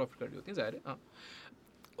चीज़ें जो प्रॉफिट कर रही होती हैं, ज़ाहिर है. हाँ,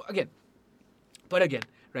 अगेन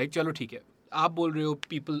राइट, चलो ठीक है, आप बोल रहे हो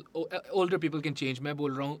people, older people can change. मैं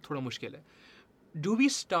बोल रहा हूँ थोड़ा मुश्किल है. Do we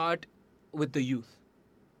start with the youth?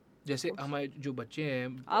 जैसे course. हमारे जो बच्चे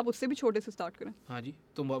हैं, आप उससे भी छोटे से स्टार्ट करें. हाँ जी,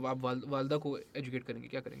 तो आप वालदा को एजुकेट करेंगे,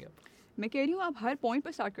 क्या करेंगे आप? मैं कह रही हूँ आप हर पॉइंट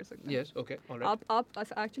पर स्टार्ट कर सकते हैं. यस, ओके, ऑलराइट, आप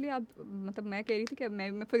एक्चुअली आप मतलब मैं कह रही थी कि मैं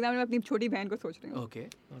फॉर एग्जाम्पल मैं अपनी छोटी बहन को सोच रही हूँ. Okay,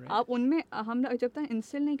 alright. आप उनमें हम जब तक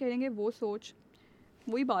इंस्टिल नहीं करेंगे वो सोच,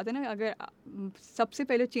 वही बात है ना, अगर सबसे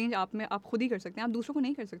पहले चेंज आप में आप खुद ही कर सकते हैं, आप दूसरों को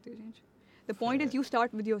नहीं कर सकते change. The point is you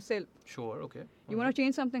start with yourself. Sure, okay, you want to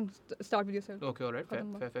change something, start with yourself. Okay, alright,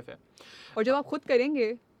 खत्म बात. फेयर. और जब आप खुद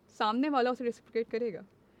करेंगे सामने वाला उसे रेसिप्रोकेट करेगा.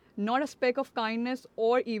 Not a speck of kindness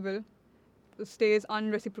और evil stays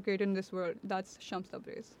unreciprocated in this world. That's Shams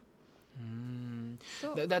Tabriz. So,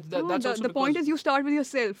 That's no, also the point is you start with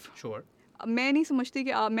yourself. Sure. मैं नहीं समझती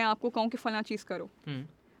कि मैं आपको कहूँ कि फलां चीज़ करो.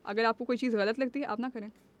 अगर आपको कोई चीज़ गलत लगती है आप ना करें.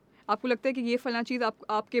 आपको लगता है कि ये फलां चीज़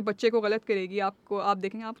आपके बच्चे को गलत करेगी, आप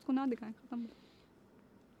देखेंगे, आप उसको ना दिखाएं. खत्म.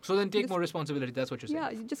 So then take more responsibility. That's what you're saying.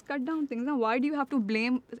 Yeah, you just cut down things. Now, why do you have to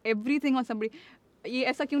blame everything on somebody? ये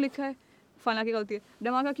ऐसा क्यों लिखा है, फलां की गलती है.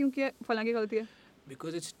 धमाका क्यों किया, फलां की गलती है.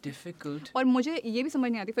 Because it's difficult. और मुझे ये भी समझ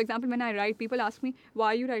नहीं आती. फॉर एग्जाम्पल मैंने I write, people ask me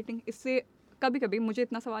why you writing. इससे कभी कभी मुझे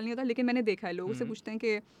इतना सवाल नहीं होता, लेकिन मैंने देखा है लोगों से पूछते हैं कि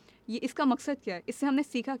ये इसका मकसद क्या है, इससे हमने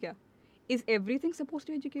सीखा क्या. Is everything supposed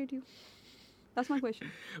to educate you? That's my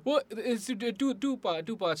question. Well, it's two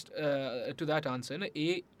parts to that answer. No?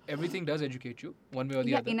 Everything does educate you one way or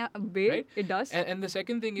the Yeah, other. in a way, right? it does. And the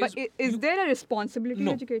second thing But is there a responsibility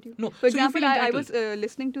No, to educate you? no. For So you example, feel I was entitled.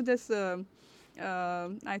 listening to this,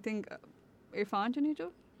 I think, Irfan Janejo,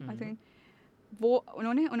 I think. वो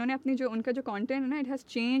उन्होंने अपनी जो उनका जो content है ना, it has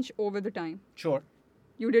changed over the time. Sure.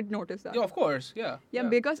 You did notice that. Yeah, of course. Yeah. Yeah,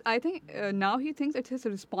 because I think now he thinks it's his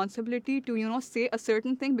responsibility to say a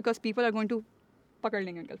certain thing because people are going to पकड़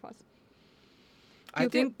लेंगे उनके पास. I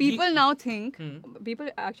think people now think Hmm. people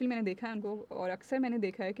actually मैंने देखा है उनको, और अक्सर मैंने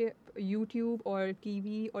देखा है कि YouTube और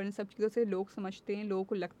TV और इन सब चीज़ों से लोग समझते हैं, लोगों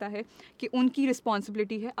को लगता है कि उनकी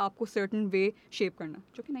रिस्पॉन्सिबिलिटी है आपको सर्टन वे शेप करना,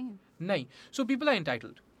 जो कि नहीं है. नहीं. So people are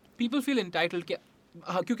entitled. People feel entitled कि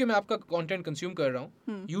हाँ, क्योंकि मैं आपका content consume कर रहा हूँ,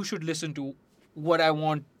 you should listen to what I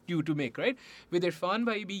want you to make, right? With Irfan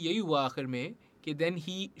भाई भी यही हुआ आखिर में कि then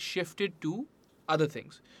he shifted to other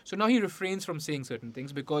things. So now he refrains from saying certain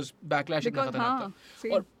things because backlash इतना Because, खतरनाक हाँ, था.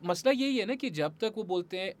 same. और मसला यही है ना कि जब तक वो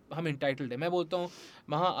बोलते हैं हम entitled है, मैं बोलता हूँ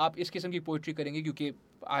वहाँ आप इस किस्म की पोइट्री करेंगे क्योंकि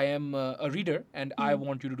I am a reader and I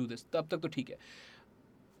want you to do this, तब तक तो ठीक है.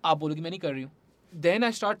 आप बोलोगे मैं नहीं कर रही हूँ. Then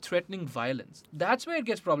I start threatening violence. That's where it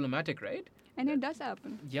gets problematic, right? And it does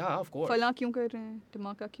happen. Yeah, of course. फला क्यों कर रहे हैं,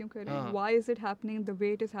 धमाका क्यों कर रहे हैं, हाँ. why is it happening the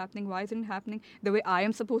way it is happening, why isn't it happening the way I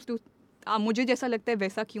am supposed to. मुझे जैसा लगता है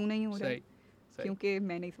वैसा क्यों नहीं हो रहा है, सही. क्योंकि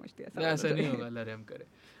मैं नहीं समझती ऐसा. ऐसा नहीं होगा. अल्लाह रहम करे,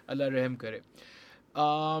 अल्लाह रहम करे.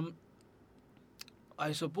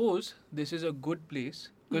 I suppose this is a good place.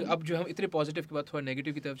 अब जो हम इतने पॉजिटिव के बाद थोड़ा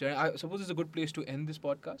नेगेटिव की तरफ जा रहे हैं, I suppose it's a good place to end this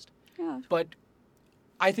podcast. Yeah, But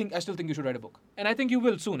I still think you should write a book, and I think you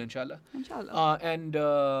will soon, inshallah. inshallah.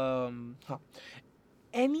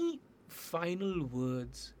 Any final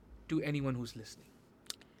words to anyone who's listening?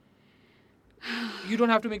 You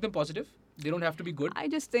don't have to make them positive. They don't have to be good. I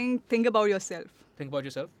just think about yourself. Think about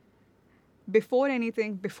yourself. Before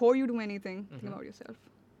anything, before you do anything, think about yourself.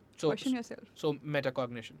 So, Question yourself. so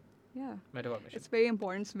metacognition. Yeah, Metacognition. it's very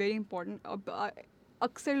important. It's very important. अब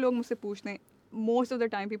अक्सर लोग मुझसे पूछते हैं, most of the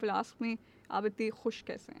time people ask me, आप इतनी खुश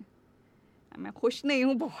कैसे हैं? मैं खुश नहीं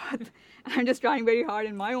हूँ बहुत. I'm just trying very hard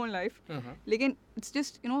in my own life. Uh-huh. लेकिन it's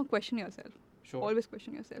just question yourself. Sure. Always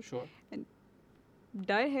question yourself. Sure.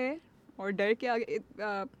 डर है, और डर के आगे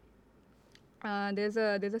there's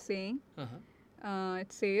a saying. Uh-huh.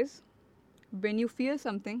 It says, when you fear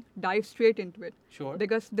something, dive straight into it. Sure.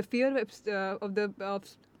 Because the fear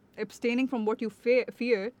of abstaining from what you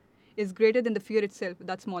fear is greater than the fear itself.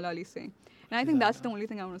 That's Maula Ali saying. And I think that's the only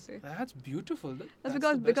thing I want to say. That's beautiful. That's the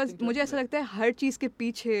best because thing to मुझे ऐसा say. लगता है हर चीज़ के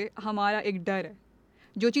पीछे हमारा एक डर है.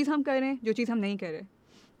 जो चीज़ हम कर रहे हैं, जो चीज़ हम नहीं कर रहे,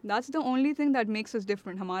 that's the only thing that makes us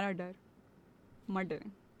different. हमारा डर. मत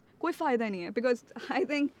डरें, कोई फ़ायदा नहीं है, because I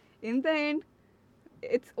think in the end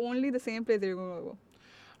it's only the same place you gonna go.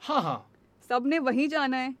 हाँ हाँ, सब ने वहीं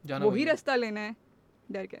जाना है, जाना वही वहीं है. रास्ता लेना है.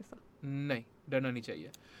 डर कैसा? नहीं, डरना नहीं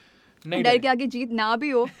चाहिए. नहीं डर डरें. के आगे जीत ना भी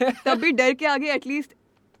हो तब भी डर के आगे एटलीस्ट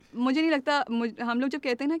मुझे नहीं लगता. हम लोग जब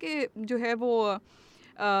कहते हैं ना कि जो है वो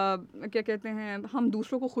क्या कहते हैं, हम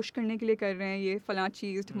दूसरों को खुश करने के लिए कर रहे हैं ये फलां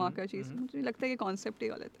चीज़ धमाका चीज़, मुझे लगता है कि कॉन्सेप्ट ही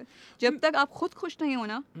गलत है. जब तक आप खुद खुश नहीं हो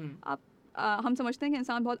ना, आप हम समझते हैं कि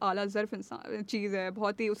इंसान बहुत आला ज़र्फ़ इंसान चीज़ है,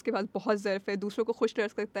 बहुत ही उसके पास बहुत ज़र्फ़ है, दूसरों को खुश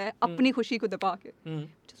रख सकता है अपनी खुशी को दबा के.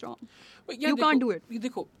 Just wrong. You can't do it. ये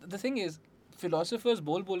देखो, the thing is, philosophers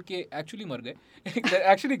बोल के actually मर गए. They're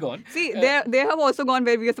actually gone. See, they have also gone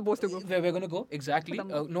where we are supposed to go. Where we're going to go, exactly.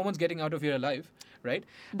 No one's getting out of here alive, right?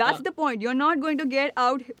 That's the point. You're not going to get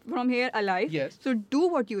out from here alive. Yes. So do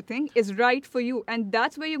what you think is right for you, and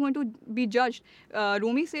that's where you're going to be judged.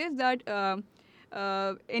 Rumi says that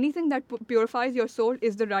anything that purifies your soul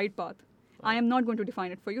is the right path. I am not going to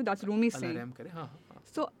define it for you. That's Rumi Allah saying. रहम करे. हाँ, हाँ.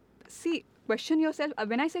 So see, question yourself.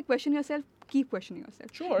 When I say question yourself, keep questioning yourself.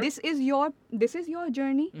 Sure. This is your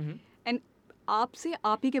journey, and आपसे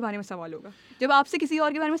आप ही के बारे में सवाल होगा. जब आपसे किसी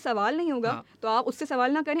और के बारे में सवाल नहीं होगा, तो आप उससे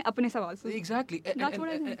सवाल ना करें, अपने सवाल से. Exactly. That's what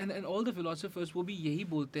I think. And all the philosophers वो भी यही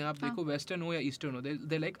बोलते हैं. आप देखो वेस्टर्न हो या ईस्टर्न हो,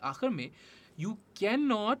 they're like आखिर में you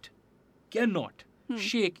cannot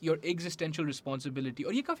shake your existential responsibility.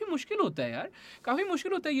 और ये काफ़ी मुश्किल होता है यार. काफ़ी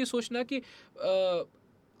मुश्किल होता है ये सोचना कि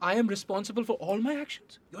I am responsible for all my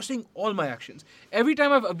actions. You're saying all my actions. Every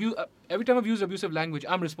time I've used abusive language,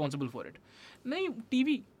 I'm responsible for it. नहीं,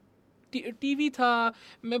 टीवी था,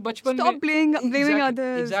 मैं बचपन में. Stop blaming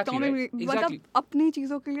others. Exactly, Stop right. मतलब Exactly. अपनी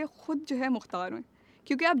चीज़ों के लिए खुद जो है मुख्तार हैं,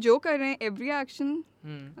 क्योंकि आप जो कर रहे हैं every action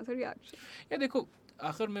that's a reaction. या देखो,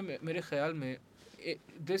 आखिर में मेरे ख्याल में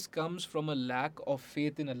this comes from a lack of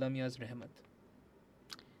faith in Allah Mia's रहमत.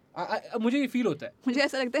 मुझे ये फील होता है. मुझे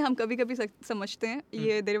ऐसा लगता है हम कभी-कभी समझते हैं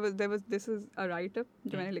ये this is a write up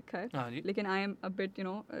जो मैंने लिखा है, हाँ जी. लेकिन I am a bit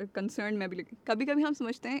concerned. मैं भी कभी-कभी हम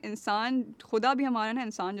समझते हैं इंसान, खुदा भी हमारा ना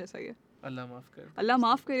इंसान जैसा ही है. अल्लाह माफ़ करे. अल्लाह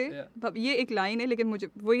माफ़ करे. Yeah. ये एक लाइन है, लेकिन मुझे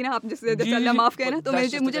वही ना, आप जैसे जी, अल्लाह जी, माफ़ करे ना, तो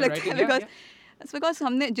that's just मुझे the लगता है writing, बिकॉज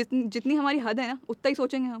हमने जितनी हमारी हद है ना उतना ही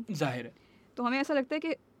सोचेंगे हम. जाहिर है. तो हमें ऐसा लगता है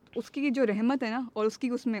कि उसकी जो रहमत है ना, और उसकी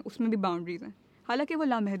उसमें भी बाउंड्रीज हैं, हालांकि वो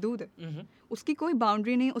लामहदूद है. उसकी कोई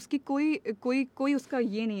बाउंड्री नहीं, उसकी कोई उसका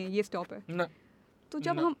ये नहीं है, ये स्टॉप है ना. तो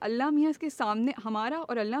जब हम अल्लाह मियाँ के सामने, हमारा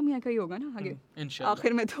और अल्लाह मियाँ का ही होगा ना आगे इंशाल्लाह.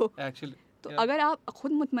 आखिर में. तो Actually, अगर आप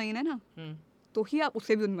खुद मुतमईन है ना, तो ही आप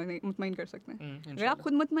उससे भी मुतमईन कर सकते हैं. अगर आप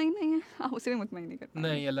खुद मुतमईन नहीं हैं, आप उससे भी मुतमईन नहीं कर पाएंगे.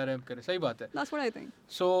 नहीं, अल्लाह रहम करे. सही बात है. That's what I think.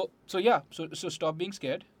 So stop being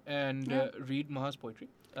scared and read Maha's poetry.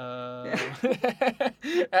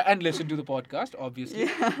 And listen to the podcast, obviously.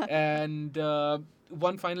 And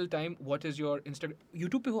one final time, what is your Instagram?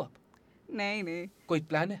 YouTube पे हो आप? नहीं. कोई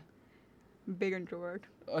plan है? Big introvert.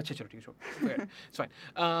 अच्छा चलो ठीक है. It's fine.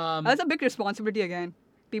 That's a big responsibility again.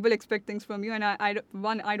 People expect things from you, and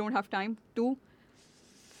I don't have time. Two,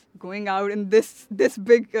 going out in this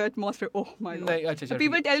big atmosphere. Oh my God. नहीं, अच्छा चलो.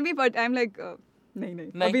 People tell me, but I'm like, नहीं,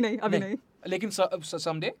 अभी नहीं. लेकिन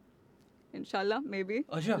someday? Inshallah, maybe.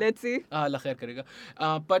 अच्छा. Let's see. Allah khair karega.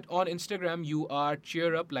 But on Instagram, you are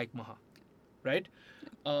cheer up like Maha, right?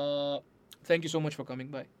 Thank you so much for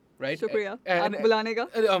coming by. Right? शुक्रिया And- आप बुलाने का.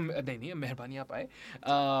 नहीं मेहरबानी आप आए.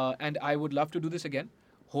 And I would love to do this again,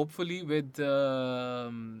 hopefully with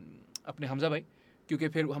अपने हमजा भाई, क्योंकि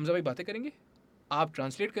फिर हमजा भाई बातें करेंगे, आप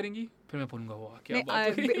ट्रांसलेट करेंगी, फिर मैं बोलूँगा वाह क्या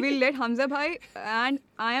बात है. We'll let Hamza bhai and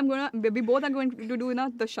we both are going to do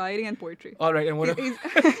the Shayari and poetry. All right, and what?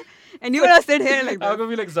 And you're gonna sit here like I'm that. gonna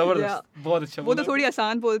be like जबरदस्त. बहुत अच्छा. वो तो थोड़ी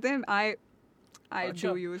आसान बोलते हैं. I अच्छा.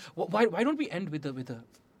 do use. Why don't we end with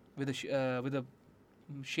a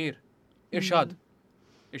शेर? इरशाद.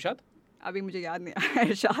 इरशाद? अभी मुझे याद नहीं आ रहा है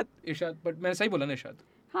इरशाद. इरशाद, but मैंने सही बोला ना इरशाद.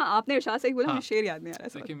 हाँ आपने इरशाद सही बोला, हाँ. मुझे शेर याद नहीं आ रहा है.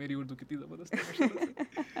 देखिए मेरी उर्दू कितनी जबरदस्त है.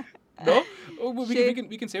 No,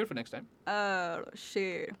 we can save it for next time.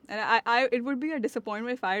 Sheer. And it would be a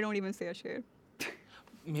disappointment if I don't even say a sheer.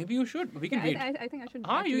 Maybe you should. We can wait. I think I should.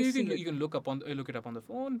 हाँ, actually see you can look it up on the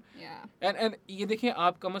phone. Yeah. And ये देखिए,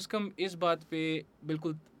 आप कम से कम इस बात पे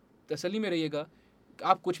बिल्कुल तसल्ली में रहिएगा.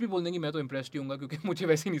 आप कुछ भी बोल देंगी, मैं तो इम्प्रेस्ड ही होऊंगा, क्योंकि मुझे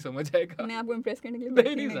वैसे ही नहीं समझ आएगा. मैं आपको इम्प्रेस करने के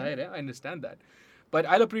लिए नहीं जाहिर है. I understand that, but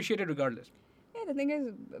I'll appreciate it regardless. Yeah, the thing is,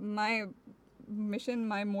 my mission,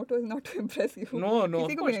 my motto is not to impress you. No, of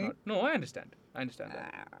किसी को course भी नहीं. not. No, I understand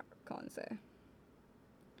that. कौन सा है?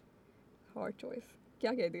 Hard choice.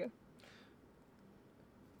 क्या कह दिया?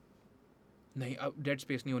 नहीं, अब डेड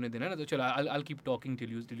स्पेस नहीं होने देना ना, तो चलो I'll keep talking till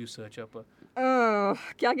you search up.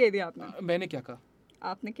 क्या कह दिया आपने? मैंने क्या कहा?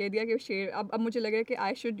 आपने कह दिया कि शेर, अब मुझे लग रहा है कि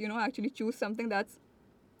I should actually choose something that's,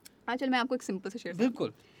 चल मैं आपको एक सिंपल सा शेर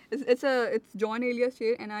बिल्कुल. it's John Elias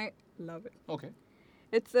शेर and I love it. Okay.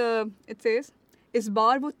 It says, इस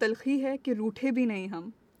बार वो तलखी है कि रूठे भी नहीं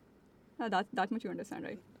हम. That much you understand,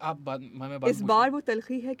 right? आप मैं इस बार वो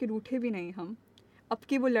तलखी है कि रूठे भी नहीं हम, अब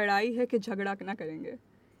की वो लड़ाई है कि झगड़ा ना करेंगे.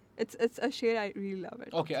 It's a शेर, I really love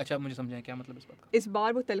it. Okay, अच्छा मुझे समझाएं क्या मतलब इस बात का. इस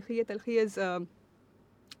बार वो तलखी है, तलखी is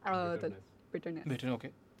bitterness. Bitter,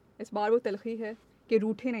 okay. इस बार वो तलखी है कि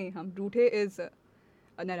रूठे नहीं हम, रूठे is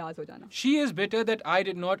नाराज हो जाना. She is bitter that I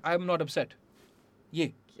am not upset.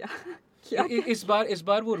 ये. क्या इस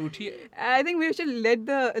बार वो रूठी है. I think we should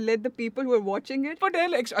let the people who are watching it. But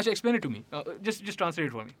explain it to me. Just translate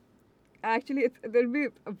it for me. Actually, there'll be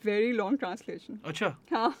a very long translation. अच्छा.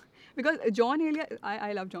 हाँ, because John Elias,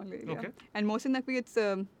 I love John Elias. Okay. And Mohsin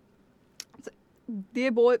Naqvi, they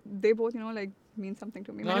both like mean something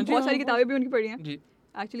to me. मैंने बहुत सारी किताबें भी उनकी पढ़ी हैं. जी.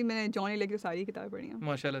 Actually मैंने John Elias की सारी किताबें पढ़ी हैं.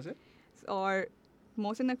 माशाल्लाह से. और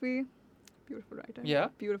Mohsin Naqvi, beautiful writer. Yeah.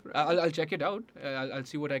 Beautiful writer. I'll check it out. I'll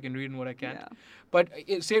see what I can read and what I can't. Yeah. But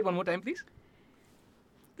say it one more time, please.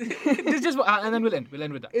 This just and then we'll end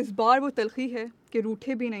with that. इस बार वो तलखी है कि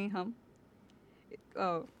रूठे भी नहीं हम.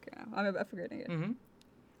 I'm forgetting it. Mm-hmm.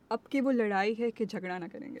 अब की वो लड़ाई है कि झगड़ा ना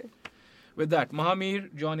करेंगे. With that, Mahamir,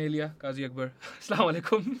 John Elia, Qazi Akbar. Assalamu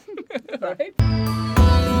alaikum. All right.